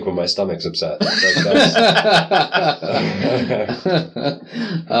a drink when my stomach's upset.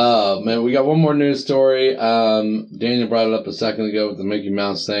 Oh, man, we got one more news story. Daniel brought it up a second ago with the Mickey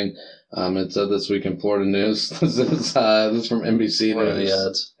Mouse thing. It said this week in Florida news. This is from NBC News. Yeah,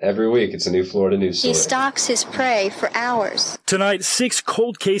 it's every week it's a new Florida news story. He stalks his prey for hours. Tonight, 6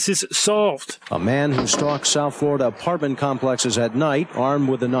 cold cases solved. A man who stalks South Florida apartment complexes at night, armed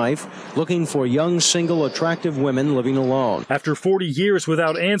with a knife, looking for young, single, attractive women living alone. After 40 years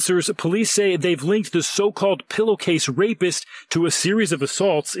without answers, police say they've linked the so-called pillowcase rapist to a series of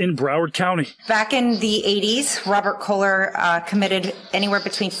assaults in Broward County. Back in the 80s, Robert Kohler committed anywhere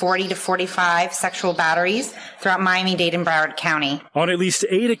between 40 to 45 sexual batteries throughout Miami-Dade and Broward County. On at least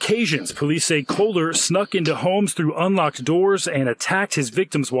 8 occasions, police say Kohler snuck into homes through unlocked doors and attacked his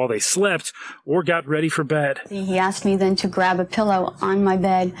victims while they slept or got ready for bed. He asked me then to grab a pillow on my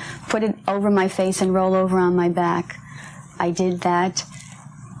bed, put it over my face, and roll over on my back. I did that,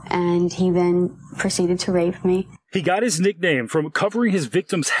 and he then proceeded to rape me. He got his nickname from covering his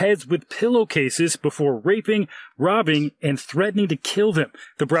victims' heads with pillowcases before raping, robbing, and threatening to kill them.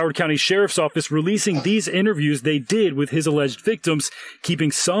 The Broward County Sheriff's Office releasing these interviews they did with his alleged victims,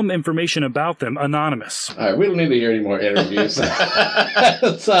 keeping some information about them anonymous. All right, we don't need to hear any more interviews. That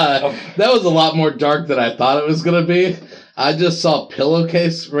was a lot more dark than I thought it was going to be. I just saw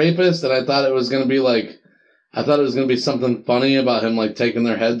pillowcase rapist, and I thought it was going to be like, I thought it was going to be something funny about him, like, taking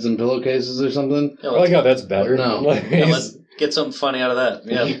their heads in pillowcases or something. I like how that's better. No. Yeah, let's get something funny out of that.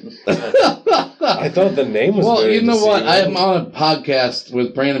 Yeah. I thought the name was well, very you know what? deceiving. I'm on a podcast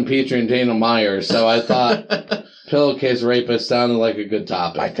with Brandon Petrie and Daniel Myers, so I thought pillowcase rapist sounded like a good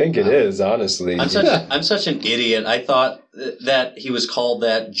topic. I think it is, honestly. I'm such an idiot. I thought that he was called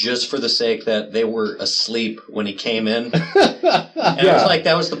that just for the sake that they were asleep when he came in. And I was like,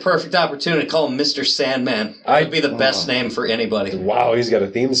 that was the perfect opportunity to call him Mr. Sandman. That would be the best name for anybody. Wow, he's got a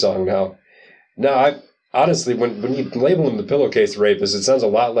theme song now. No, honestly, when you label him the pillowcase rapist, it sounds a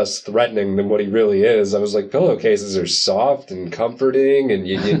lot less threatening than what he really is. I was like, pillowcases are soft and comforting, and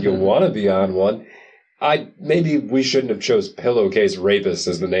you want to be on one. Maybe we shouldn't have chose pillowcase rapist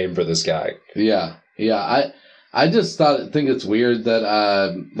as the name for this guy. Yeah. I just think it's weird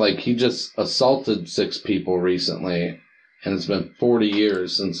that he just assaulted 6 people recently, and it's been 40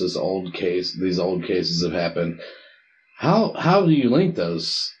 years since these old cases have happened. How do you link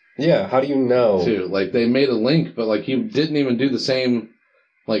those? Yeah, how do you know? Too? Like, they made a link, but he didn't even do the same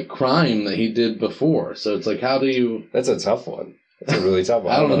crime that he did before. So it's like, how do you? That's a tough one. That's a really tough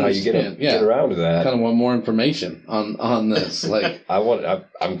one. I don't know how you get around to that. I kind of want more information on this.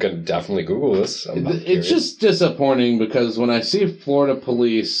 I'm gonna definitely Google this. It's just disappointing because when I see Florida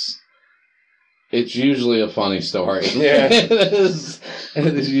police, it's usually a funny story. Yeah, it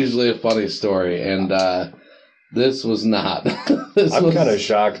is usually a funny story, and this was not. I'm kind of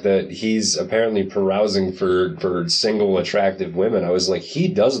shocked that he's apparently carousing for single attractive women. I was like, he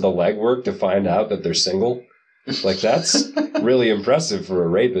does the legwork to find out that they're single. That's really impressive for a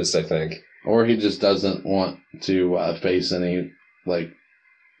rapist, I think. Or he just doesn't want to face any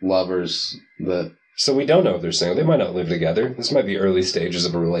lovers that So we don't know if they're single. They might not live together. This might be early stages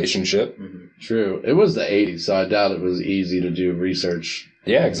of a relationship. True. It was the 80s, so I doubt it was easy to do research.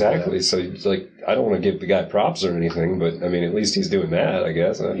 Yeah, exactly. So, like, I don't want to give the guy props or anything, but, I mean, at least he's doing that, I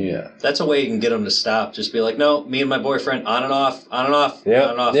guess. Yeah. That's a way you can get him to stop. Just be like, no, me and my boyfriend, on and off, on and off, Yeah. on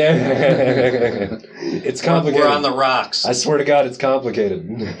and off. Yeah. It's complicated. We're on the rocks. I swear to God, it's complicated.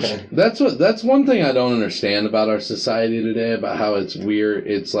 That's one thing I don't understand about our society today, about how it's weird.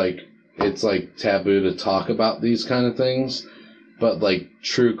 It's like taboo to talk about these kind of things, but like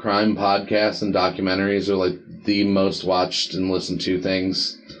true crime podcasts and documentaries are like the most watched and listened to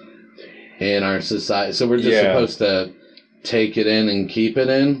things in our society. So we're just supposed to take it in and keep it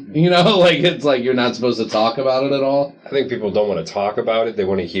in, you know? Like, it's like you're not supposed to talk about it at all. I think people don't want to talk about it. They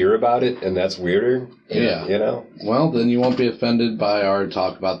want to hear about it, and that's weirder. Yeah. You know? Well, then you won't be offended by our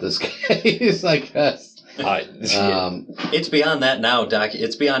talk about this case, I guess. It's beyond that now, Doc.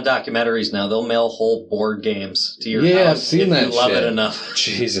 It's beyond documentaries now. They'll mail whole board games to your house. Yeah, I've seen that if you love shit. it enough.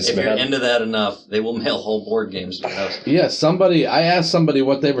 Jesus, if man. you're into that enough, they will mail whole board games to your house. Yeah, I asked somebody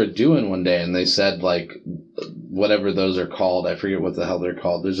what they were doing one day, and they said, like, whatever those are called. I forget what the hell they're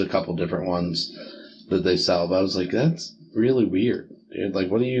called. There's a couple different ones that they sell, but I was like, that's really weird, dude.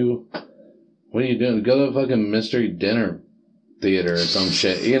 Like, what are you doing? Go to a fucking mystery dinner theater or some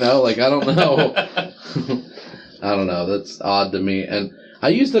shit, you know? Like, I don't know. I don't know. That's odd to me. And I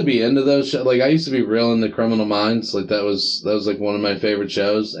used to be into those shows. Like, I used to be real into Criminal Minds. Like, that was like one of my favorite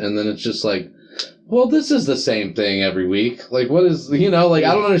shows. And then it's just like, well, this is the same thing every week. Like, what is, you know, like,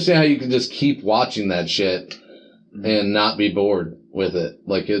 I don't understand how you can just keep watching that shit and not be bored with it.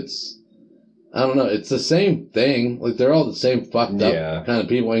 Like, I don't know. It's the same thing. Like, they're all the same fucked up kind of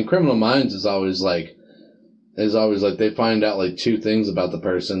people. And Criminal Minds is always like they find out like two things about the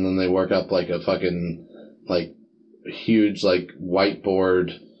person, then they work up like a fucking, like, huge like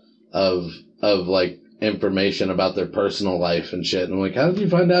whiteboard of like information about their personal life and shit. And I'm like, how did you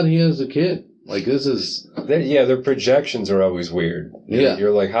find out he has a kid? Like, this is their projections are always weird.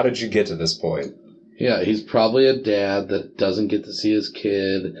 You're like, how did you get to this point? Yeah, he's probably a dad that doesn't get to see his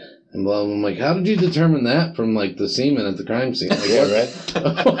kid. And blah, blah. I'm like, how did you determine that from like the semen at the crime scene? Like,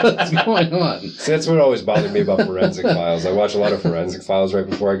 what's going on? See, that's what always bothered me about Forensic Files. I watch a lot of Forensic Files right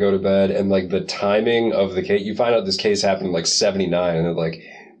before I go to bed, and like the timing of the case, you find out this case happened in like 1979, and they're like,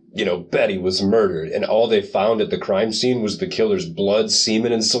 you know, Betty was murdered, and all they found at the crime scene was the killer's blood,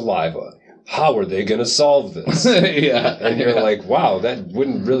 semen, and saliva. How are they going to solve this? And you're like, wow, that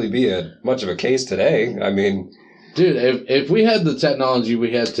wouldn't really be much of a case today. I mean, dude, if we had the technology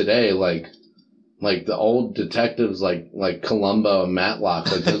we had today, like the old detectives like Columbo and Matlock,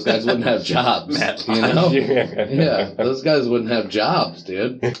 like those guys wouldn't have jobs. You know? Yeah, those guys wouldn't have jobs,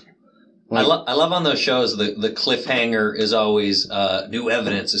 dude. Like, I love on those shows the cliffhanger is always new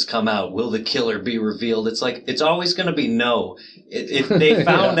evidence has come out. Will the killer be revealed? It's like it's always going to be no. If they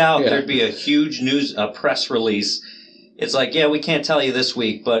found out there'd be a huge press release. It's like, yeah, we can't tell you this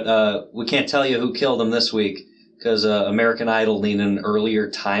week, but we can't tell you who killed him this week because American Idol needed an earlier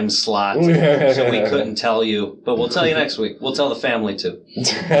time slot, so we couldn't tell you. But we'll tell you next week. We'll tell the family too.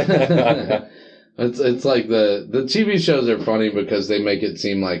 It's like the TV shows are funny because they make it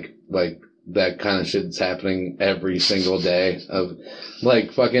seem like that kind of shit's happening every single day. Of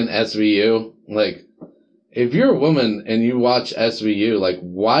like fucking SVU. Like, if you're a woman and you watch SVU, like,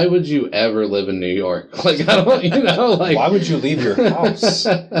 why would you ever live in New York? Like, I don't, you know, like, why would you leave your house?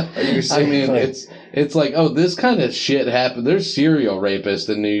 I mean, it's like, oh, this kind of shit happened. There's serial rapists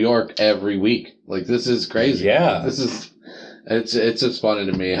in New York every week. Like, this is crazy. Yeah. It's just funny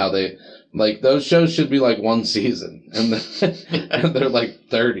to me how they, like, those shows should be like one season, and they're like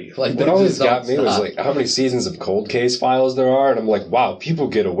 30. Like, what always got me was like how many seasons of Cold Case Files there are, and I'm like, wow, people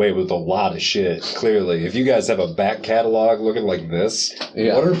get away with a lot of shit. Clearly, if you guys have a back catalog looking like this,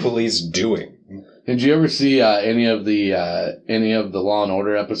 what are police doing? Did you ever see any of the Law and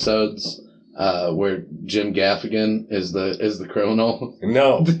Order episodes where Jim Gaffigan is the criminal?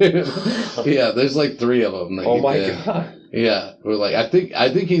 No. Yeah, there's like 3 of them. Oh my god. Yeah, we're like, I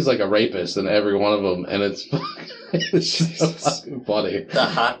think he's like a rapist in every one of them, and it's so fucking funny. The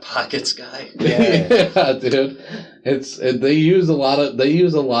Hot Pockets guy. Yeah, dude. They use a lot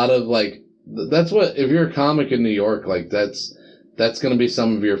of like, that's what, if you're a comic in New York, like that's going to be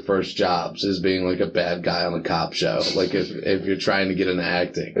some of your first jobs, is being like a bad guy on a cop show. Like if you're trying to get into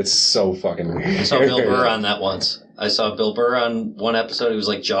acting. It's so fucking weird. I saw Bill Burr on that once. I saw Bill Burr on one episode. He was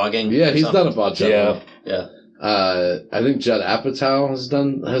like jogging. Yeah, he's done a bunch of them. Yeah. I think Judd Apatow has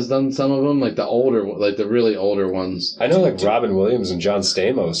done some of them, like the really older ones. I know, like Robin Williams and John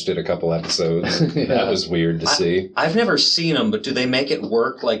Stamos did a couple episodes. Yeah. That was weird to see. I've never seen them, but do they make it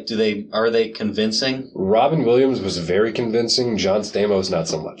work? Like, are they convincing? Robin Williams was very convincing. John Stamos, not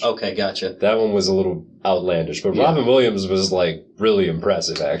so much. Okay, gotcha. That one was a little outlandish, but Robin Williams was like really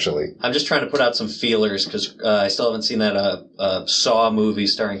impressive, actually. I'm just trying to put out some feelers because I still haven't seen that Saw movie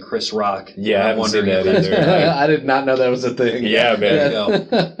starring Chris Rock. Yeah, I haven't seen that either. I did not know that was a thing. Yeah, man.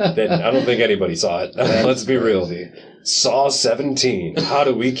 I don't think anybody saw it. Let's be real. Saw 17. How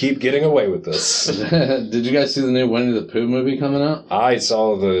do we keep getting away with this? Did you guys see the new Winnie the Pooh movie coming out? I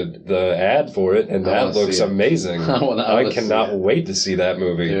saw the ad for it, and that looks amazing. I cannot wait to see that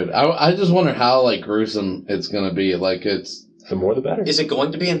movie. Dude, I just wonder how like gruesome it's going to be. Like, it's... The more the better. Is it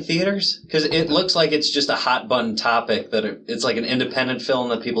going to be in theaters? Because it looks like it's just a hot button topic that it's like an independent film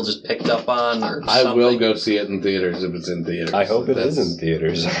that people just picked up on. Or I something. will go see it in theaters if it's in theaters. I hope it is in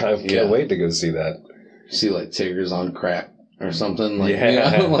theaters. I can't wait to go see that. See like Tigger's on crack or something. Like,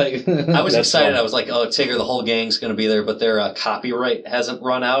 yeah. You know, like I was excited. I was like, oh, Tigger, the whole gang's going to be there, but their copyright hasn't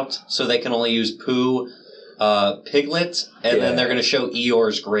run out, so they can only use Pooh, Piglet, and then they're going to show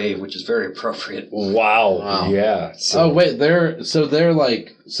Eeyore's grave, which is very appropriate. Wow. Yeah. So, wait, there's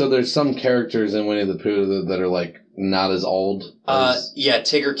some characters in Winnie the Pooh that are like not as old. Yeah,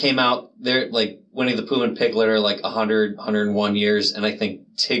 Tigger came out there, like Winnie the Pooh and Piglet are like 100, 101 years, and I think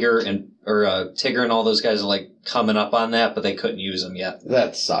Tigger and all those guys are like coming up on that, but they couldn't use them yet.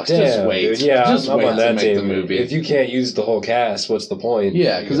 That sucks. Damn, just wait. Dude. Yeah, just I'm wait on that to make team. the movie. If you can't use the whole cast, what's the point?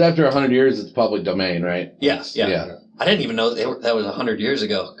 Yeah, because after 100 years, it's public domain, right? Yeah. I didn't even know that was 100 years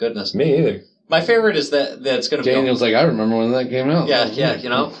ago. Goodness. Me either. My favorite is that it's going to be... Daniel's like, I remember when that came out. Yeah, you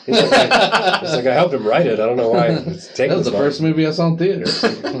know? He's like, I helped him write it. I don't know why it's taking That was the first movie I saw in theaters.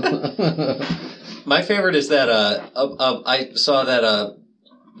 My favorite is that I saw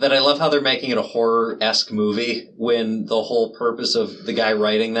that I love how they're making it a horror-esque movie when the whole purpose of the guy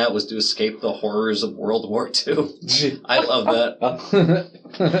writing that was to escape the horrors of World War II. I love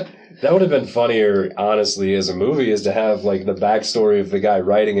that. That would have been funnier, honestly, as a movie, is to have, like, the backstory of the guy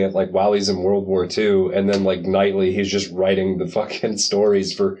writing it, like, while he's in World War II, and then, like, nightly he's just writing the fucking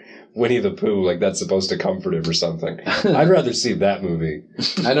stories for Winnie the Pooh, like that's supposed to comfort him or something. I'd rather see that movie.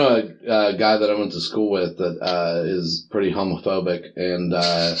 I know a guy that I went to school with that is pretty homophobic and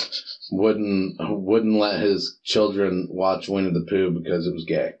wouldn't let his children watch Winnie the Pooh because it was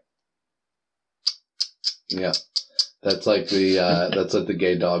gay. Yeah. That's like the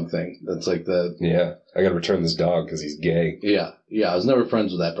gay dog thing. That's like I gotta return this dog because he's gay. Yeah. I was never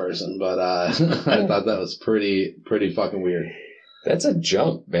friends with that person, but I thought that was pretty fucking weird. That's a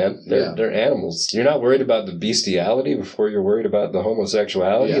jump, man. They're animals. You're not worried about the bestiality before you're worried about the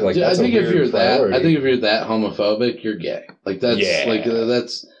homosexuality. Yeah. Like I that's think a weird priority. I think if you're that homophobic, you're gay. Like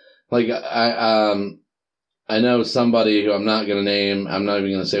that's I know somebody who I'm not gonna name. I'm not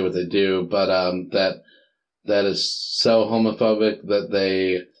even gonna say what they do, but that is so homophobic that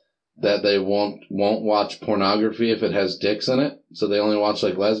they won't watch pornography if it has dicks in it. So they only watch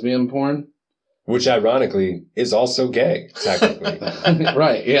like lesbian porn. Which ironically is also gay, technically.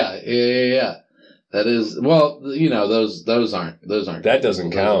 Right, yeah. That is, well, you know, those aren't. That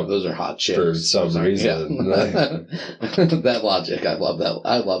doesn't count. Those are hot chicks. For some reason. Yeah. That logic, I love that.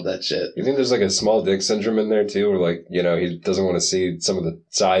 I love that shit. You think there's like a small dick syndrome in there too? Where like, you know, he doesn't want to see some of the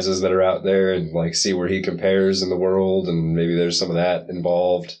sizes that are out there and like see where he compares in the world, and maybe there's some of that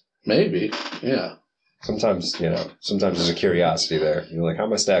involved. Maybe, yeah. Sometimes there's a curiosity there. You're like, how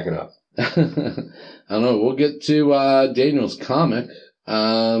am I stacking up? I don't know. We'll get to Daniel's comic.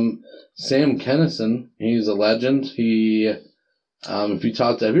 Sam Kinison, he's a legend. He, have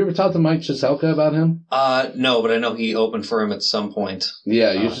you ever talked to Mike Chiselka about him? No, but I know he opened for him at some point.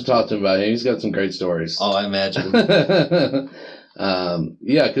 Yeah, you should talk to him about him. He's got some great stories. Oh, I imagine.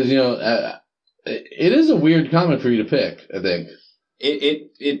 Yeah, because you know, it is a weird comic for you to pick. I think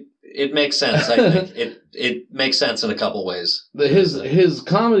it makes sense. I think it makes sense in a couple ways. His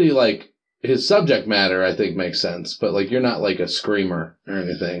comedy, like. His subject matter, I think, makes sense, but like you're not like a screamer or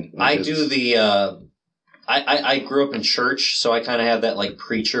anything. Like I do the. I grew up in church, so I kind of have that like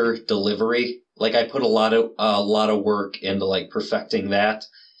preacher delivery. Like I put a lot of work into like perfecting that,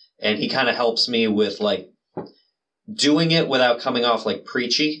 and he kind of helps me with like doing it without coming off like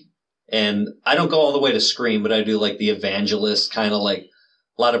preachy. And I don't go all the way to scream, but I do like the evangelist kind of like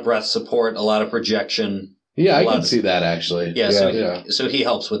a lot of breath support, a lot of projection. Yeah, I can see that actually. Yeah, so he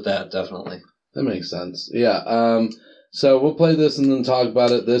helps with that, definitely. That makes sense. Yeah. So we'll play this and then talk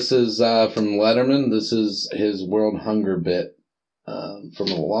about it. This is from Letterman. This is his World Hunger bit from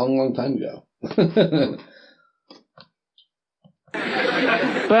a long, long time ago.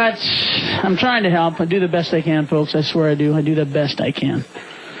 But I'm trying to help. I do the best I can, folks. I swear I do. I do the best I can.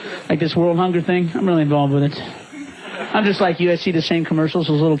 Like this world hunger thing, I'm really involved with it. I'm just like you. I see the same commercials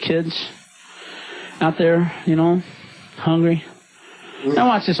as little kids out there, you know, hungry. I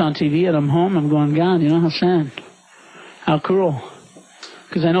watch this on TV and I'm home. I'm going, God, you know, how sad. How cruel.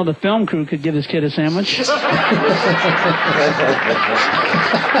 Because I know the film crew could give this kid a sandwich.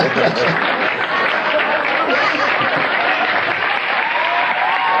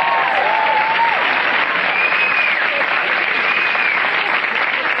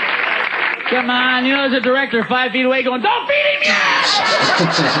 Come on, you know, there's a director 5 feet away going, don't feed him yet!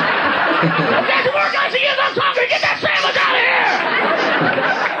 That's the work I see is I'm hungry. Get that sandwich out of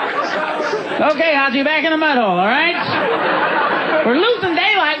here! Okay, Haji, back in the mud hole, all right? We're losing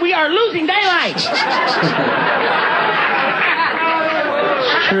daylight. We are losing daylight. It's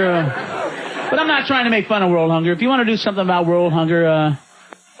true. But I'm not trying to make fun of world hunger. If you want to do something about world hunger, I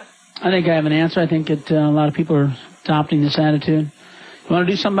think I have an answer. I think that a lot of people are adopting this attitude. You want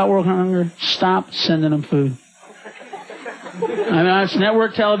to do something about world hunger? Stop sending them food. I mean, it's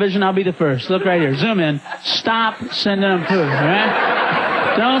network television. I'll be the first. Look right here. Zoom in. Stop sending them food, all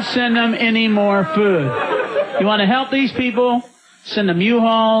right? Don't send them any more food. You want to help these people? Send them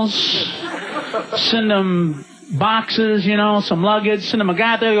U-Hauls. Send them boxes, you know, some luggage. Send them a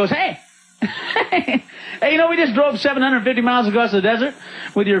guy out there who goes, hey, hey, you know, we just drove 750 miles across the desert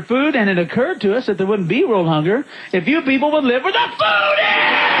with your food, and it occurred to us that there wouldn't be world hunger if you people would live where the food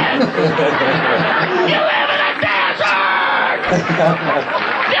is! You live in a desert!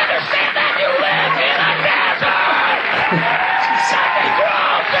 You understand that? You live in a desert! Nothing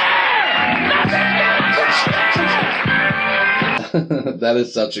grows there! Nothing's gonna grow there! That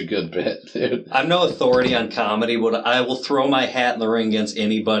is such a good bit, dude. I'm no authority on comedy, but I will throw my hat in the ring against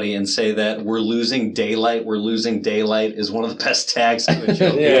anybody and say that we're losing daylight is one of the best tags to a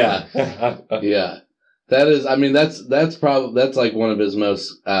joke. Yeah. Yeah. That is, I mean, that's like one of his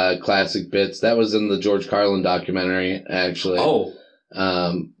most classic bits. That was in the George Carlin documentary, actually. Oh.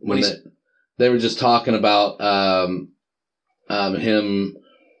 When they were just talking about him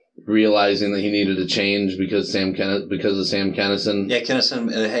realizing that he needed to change because of Sam Kinison. Yeah,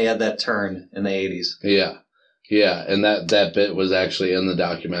 Kinison had that turn in the 80s. Yeah. Yeah, and that bit was actually in the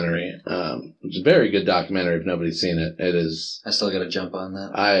documentary. It's a very good documentary if nobody's seen it. It is. I still got to jump on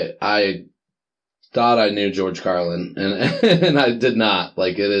that. I thought I knew George Carlin, and I did not.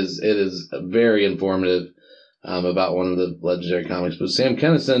 Like, it is very informative about one of the legendary comics. But Sam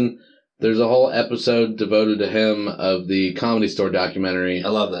Kinison, there's a whole episode devoted to him of the Comedy Store documentary. I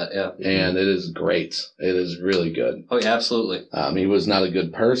love that, yeah. And it is great. It is really good. Oh, yeah, absolutely. He was not a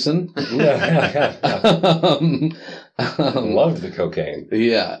good person. Loved the cocaine.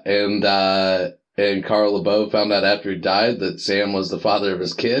 Yeah, and Carl LeBeau found out after he died that Sam was the father of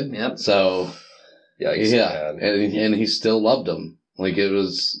his kid. Yep. So, Yikes, yeah, and he still loved him. Like,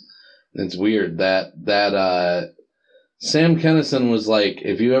 it's weird that Sam Kinison was like,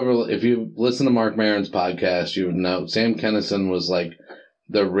 if you listen to Mark Maron's podcast, you would know Sam Kinison was like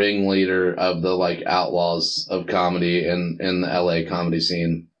the ringleader of the like outlaws of comedy in the LA comedy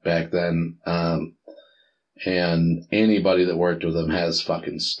scene back then. And anybody that worked with him has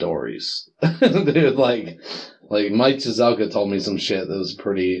fucking stories. Dude, like Mike Cizelka told me some shit that was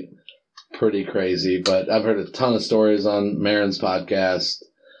pretty crazy, but I've heard a ton of stories on Maron's podcast.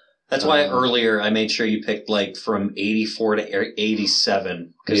 That's why earlier I made sure you picked like from 84 to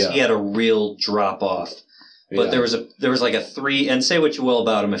 87 because he had a real drop off. But there was like a 3, and say what you will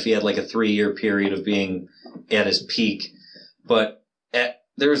about him if he had like a 3-year period of being at his peak. But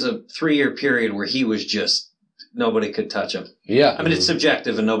there was a 3-year period where he was just, nobody could touch him. Yeah. I mean, it's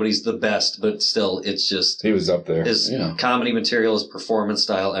subjective and nobody's the best, but still, it's just. He was up there. His comedy material, his performance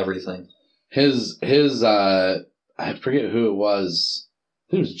style, everything. His I forget who it was.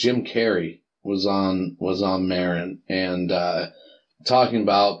 I think it was Jim Carrey was on Maron and talking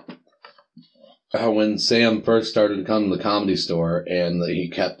about how when Sam first started to come to the Comedy Store and he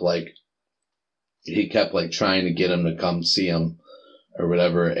kept trying to get him to come see him or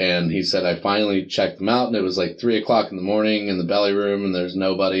whatever, and he said I finally checked them out and it was like 3:00 in the morning in the belly room and there's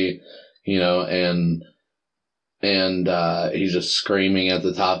nobody, you know, and he's just screaming at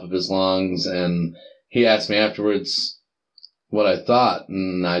the top of his lungs, and he asked me afterwards what I thought,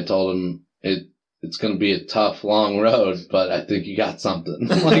 and I told him it's going to be a tough, long road, but I think you got something.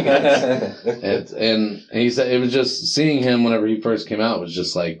 Like, and he said it was just seeing him whenever he first came out was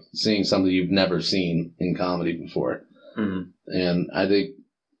just like seeing something you've never seen in comedy before. Mm-hmm. And I think,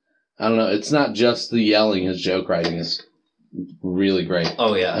 I don't know, it's not just the yelling, his joke writing is really great.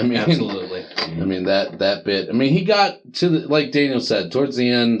 Oh yeah, I mean, absolutely. I mean that bit. I mean, he got to like Daniel said, towards the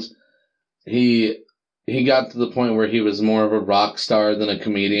end, he got to the point where he was more of a rock star than a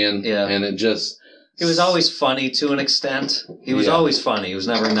comedian. Yeah, and it just. He was always funny to an extent. He was always funny. He was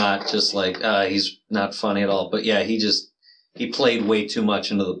never not just like, he's not funny at all. But yeah, he played way too much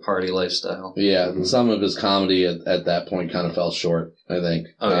into the party lifestyle. Yeah, some of his comedy at that point kind of fell short, I think.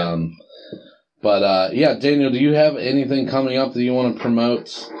 Oh, yeah. But yeah, Daniel, do you have anything coming up that you want to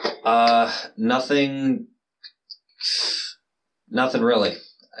promote? Nothing really.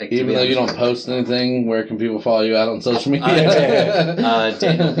 Even though you don't post anything, where can people follow you out on social media?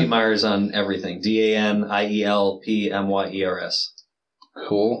 Daniel P. Meyers on everything. DanielPMyers.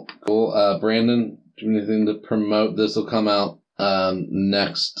 Cool. Brandon, do you have anything to promote? This will come out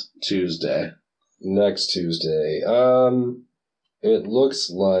next Tuesday. It looks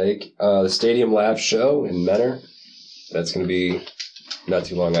like the Stadium Laugh show in Menor. That's going to be not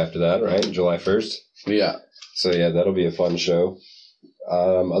too long after that, right? July 1st? Yeah. So yeah, that'll be a fun show.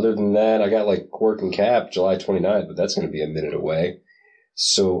 Other than that, I got like Quirk and Cap July 29th, but that's going to be a minute away.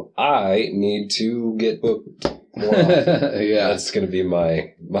 So I need to get booked more often. Yeah. That's going to be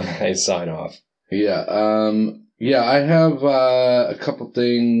my sign off. Yeah. Yeah, I have a couple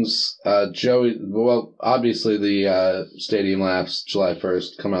things. Joey, well, obviously the Stadium Laughs July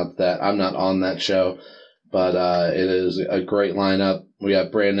 1st, come out to that. I'm not on that show, but it is a great lineup. We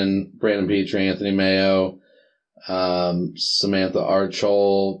got Brandon Petrie, Anthony Mayo, Samantha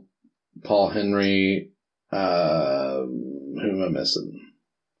Archol, Paul Henry, who am I missing?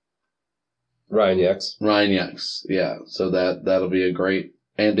 Ryan Yex, yeah. So that'll be a great,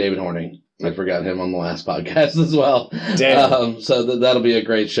 and David Horning. I forgot him on the last podcast as well. Damn. So that'll be a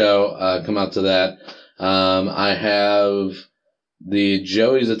great show. Come out to that. I have the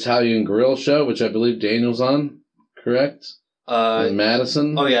Joey's Italian Grill show, which I believe Daniel's on, correct? In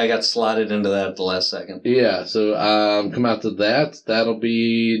Madison. Oh yeah, I got slotted into that at the last second. Yeah, so come out to that. That'll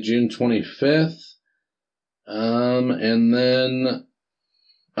be June 25th. And then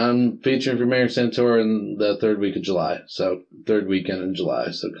I'm featuring for Mayor Santor in the third week of July. So third weekend in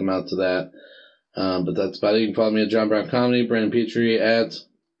July. So come out to that. But that's about it. You can follow me at John Brown Comedy, Brandon Petrie at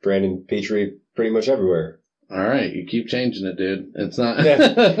Brandon Petrie pretty much everywhere. All right, you keep changing it, dude. It's not.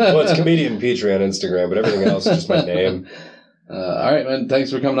 Yeah. Well, it's Comedian Petrie on Instagram, but everything else is just my name. All right, man.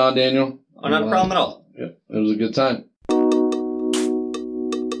 Thanks for coming on, Daniel. Oh, not a problem at all. Yeah, it was a good time.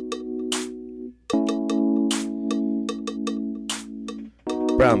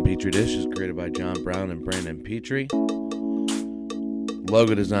 Brown Petri Dish is created by John Brown and Brandon Petrie.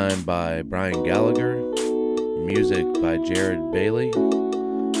 Logo designed by Brian Gallagher. Music by Jared Bailey.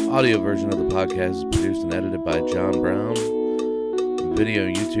 Audio version of the podcast is produced and edited by John Brown. Video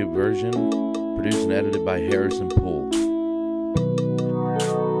YouTube version produced and edited by Harrison Poole.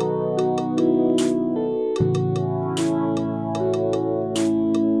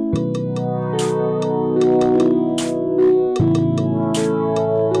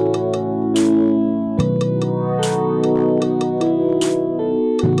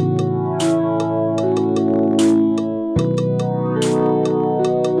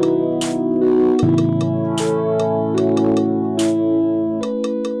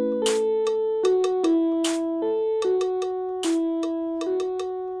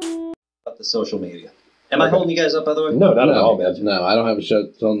 Social media. Am I holding you guys up, by the way? No, not at all, man. No, I don't have a show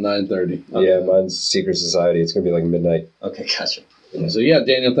till 9:30. Okay. Yeah, mine's Secret Society. It's going to be like midnight. Okay, gotcha. So yeah,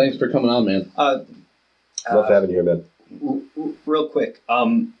 Daniel, thanks for coming on, man. Love having you here, man. Real quick.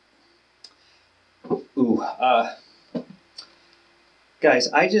 Guys,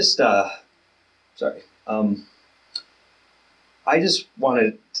 I just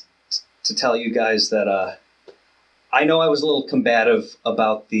wanted to tell you guys that I know I was a little combative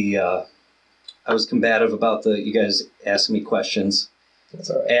about the you guys asking me questions.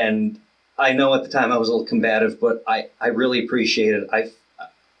 That's all right. And I know at the time I was a little combative, but I really appreciate it.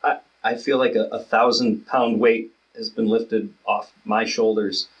 I feel like a 1,000-pound weight has been lifted off my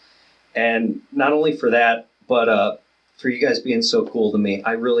shoulders. And not only for that, but for you guys being so cool to me.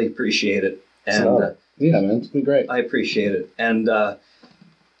 I really appreciate it. And yeah, man, it's been great. I appreciate it. And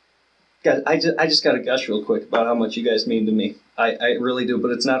guys, I just got to gush real quick about how much you guys mean to me. I really do, but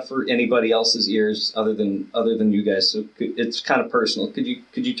it's not for anybody else's ears other than you guys. So it's kind of personal. Could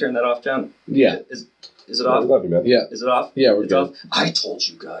you turn that off, John? Yeah. Is it off? I love you, man. Yeah. Is it off? Yeah, we're it's good. Off? I told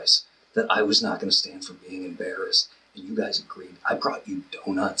you guys that I was not going to stand for being embarrassed, and you guys agreed. I brought you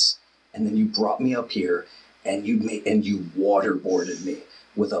donuts, and then you brought me up here, and you waterboarded me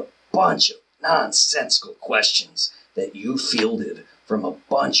with a bunch of nonsensical questions that you fielded from a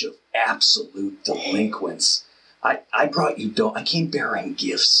bunch of absolute delinquents I brought you I came bearing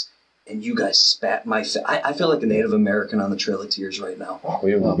gifts, and you guys spat my face. I feel like a Native American on the Trail of Tears right now.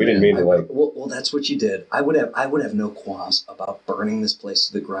 We didn't mean to like. Well, that's what you did. I would have no qualms about burning this place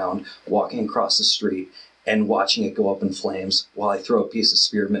to the ground, walking across the street, and watching it go up in flames while I throw a piece of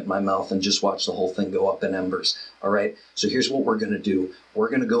spearmint in my mouth and just watch the whole thing go up in embers. All right? So here's what we're going to do. We're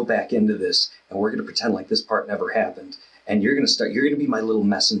going to go back into this, and we're going to pretend like this part never happened. And you're going to be my little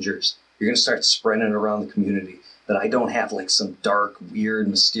messengers. You're going to start spreading it around the community that I don't have like some dark, weird,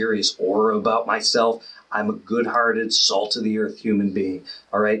 mysterious aura about myself. I'm a good-hearted, salt-of-the-earth human being.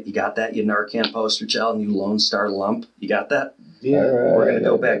 All right? You got that, you Narcan poster child and you Lone Star lump? You got that? Yeah. Right, we're going to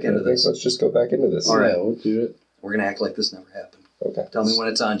go back into this. Let's just go back into this. All right. We'll do it. We're going to act like this never happened. Okay. Tell me when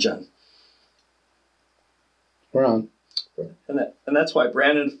it's on, John. We're on. And that's why,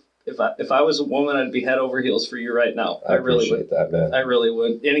 Brandon, if I was a woman, I'd be head over heels for you right now. I really appreciate that, man. I really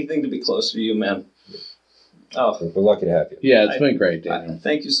would. Anything to be closer to you, man. Oh, we're lucky to have you. Yeah, it's been great, Daniel.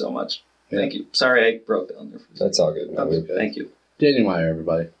 Thank you so much. Thank you. Sorry I broke down there. That's all good. Okay. Thank you. Daniel Meyer,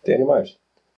 everybody. Daniel Myers.